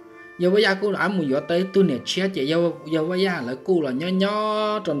giờ vay cũng đã mù gió tới tu nè che chơi giờ vay là cũng là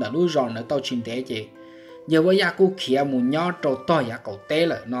nhớ trong đã nuôi giòn là tao chim té chơi giờ vay cũng kia mù nhớ trâu to giá cầu té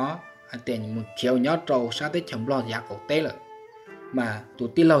lại nó tiền mù kia nhớ trâu sao tới chấm lo giá cầu té lại mà tụi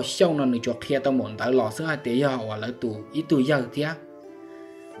tí lâu xong nó cho kia tao muốn tới lò xưa hai tí giờ hoặc là tụi ít tụi giờ thế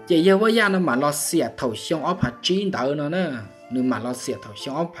chỉ giờ với nó mà lo xẻ thầu xong ốp hạt chín đỡ nó nữa nhưng mà lo xẻ thầu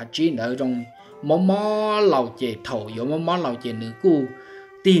xong ốp hạt chín đỡ trong mó lầu chỉ thầu yếu mó lầu chỉ nữa cu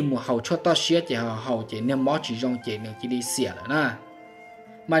tìm một hậu cho tao xẻ chỉ hậu chỉ nên mó chỉ trong chỉ nữa chỉ đi xẻ rồi nè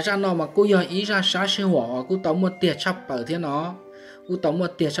mà ra nó mà cô giờ ý ra sáng sinh hoạt cô tao một tiền chấp ở thế nó u tao một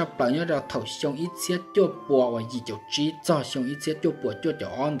tiền sắp tới nhớ ra thầu xong ít xếp cho bùa và gì cho trí cho xong ít xếp cho bùa cho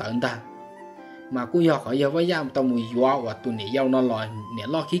on tận ta mà cô giờ khỏi giờ với nhau tao mùi yuav và tụi này giàu nó lòi nè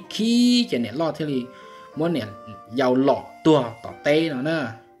lo khí cho nè lo thế thì muốn nè giàu lọ tua tỏ tê nó nè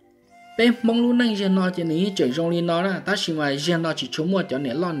bên mong luôn năng gen nó cho ní trời rong đi nó nè ta chỉ mà gen nó chỉ chống mua cho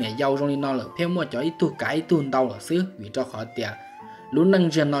nè lo nè giàu rong đi nó là thêm mua cho ít tu cái tu tao là xứ vì cho khỏi tiền luôn năng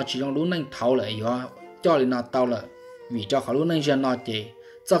gen nó chỉ trong luôn năng thầu lại yuav cho lên nó tao là vì cho họ luôn nên dân nó chỉ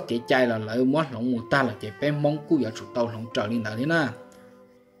cho cái chai là lấy món lòng mù ta là chỉ bên mong cú giờ chủ tàu lòng trở lên đó thế na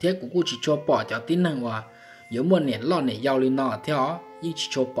thế cũng chỉ cho bỏ cho tin năng và nếu mua nền lo nền giàu lên nó theo nhưng chỉ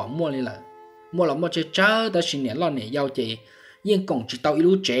cho bỏ mua lên là mua chơi chơi ta chỉ nền lo nền giàu chỉ nhưng còn chỉ tàu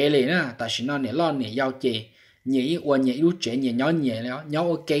ít trẻ lên na ta chỉ nó nền lo nền giàu chỉ nhảy qua nhảy ít trẻ nhảy nhỏ nhảy đó nhỏ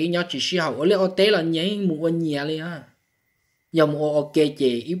ok nhỏ chỉ xí hậu ở đây ở té là nhảy mua nhảy lên ha giờ mua ok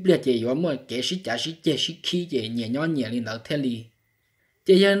chị ít bia chị và mua kẻ sĩ trả sĩ chị sĩ khí chị nhẹ nhõm nhẹ lên đầu thế li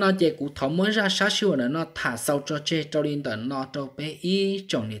chị giờ nó chị cũng thấu mới ra sát siêu nó thả sau cho chị cho lên tận nó cho bé ý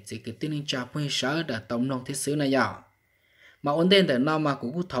trong này chỉ cái tin trả phơi sợ đã tổng lòng thế xứ này giờ mà ổn định tận nó mà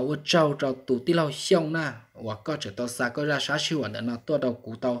cũng thấu trâu cho tụ tí lâu xong na và có trở tao xa có ra sát siêu để nó tua đầu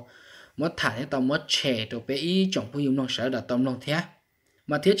cụ tao mất thả thế tao mất trẻ cho bé ý trong phơi dùng lòng sợ đã tổng lòng thế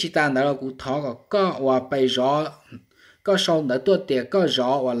mà thiết chỉ tàn đó là cũng thấu có và bày rõ có sau đỡ tua tiệt có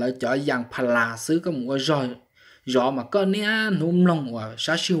rõ và lại cho dạng phà xứ có một rõ mà có nè núm lông và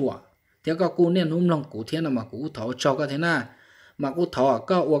sát siêu à thế có cô nè núm lông cụ thế nào mà cụ thọ cho có thế nào mà cụ thọ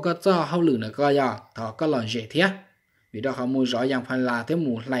có và có cho hậu lử nữa coi à thọ có lần dễ thế vì đó họ mua rõ dạng phà thế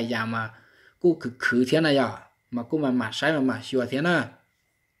mù lại dạng mà cụ khử thế này à mà cụ mà sai mà siêu thế nào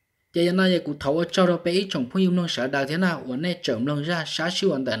cho nên cụ thọ cho nó bé trong phong yêu nông sở đào thế nào và nè chậm lông ra sát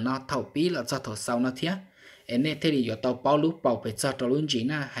siêu anh để nó thầu bí là do thầu sau nó thế em này thế thì giờ tao bao lúc bảo vệ cho tao luôn chỉ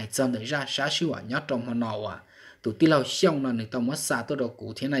na hãy chọn để ra sáng siêu à nhớ trong họ nào à tụi tí lâu xong là người tao mất xa tôi đâu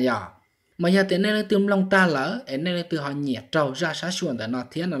cụ thế này à mà giờ thế này từ lòng ta lỡ em này từ họ nhẹ trâu ra sáng siêu để nó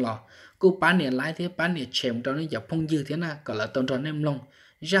thế nào là cô bán điện lái thế bán điện chèm cho nó giờ phong dư thế nào còn là tao cho em lòng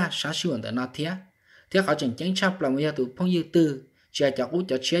ra sáng siêu để nó thế họ chẳng tránh chấp là bây giờ tụi phong dư từ chia cho cú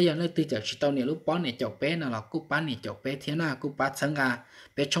cho chia giờ nó từ cho chỉ tao này lúc bón này chọc bé nào là cú bán này chọc bé thế nào cú bán sáng à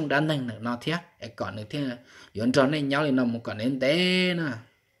bé trong đá nâng nữa nó thế còn nữa thế yon tròn này nhau thì nó một còn đến té nè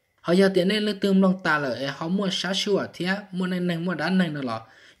họ giờ tiền này lấy tương long ta là họ mua sáu siêu à thế mua này nâng mua đá nâng nữa là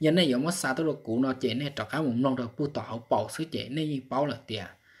giờ này giờ mua sáu tôi được cũ nó chế này trọc cá một long được bu tỏ họ bảo sứ chế này như bảo là tiền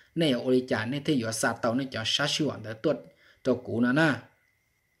này ở đây trả này thế giờ sáu tàu này cho sáu siêu à để tuột cho cũ nữa nè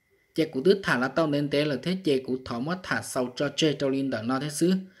chế cũ tứ thả là tao nên té là thế chế cũ thọ mất thả sau cho chế cho linh đợt nó thế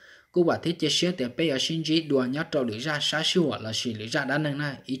xứ cú bảo thế chế xía tiền bây giờ xin chỉ đùa nhớ trâu lưỡi ra sáu siêu là xì lưỡi ra đá nâng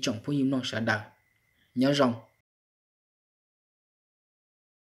na ý chồng phu im long sợ đào nhớ rong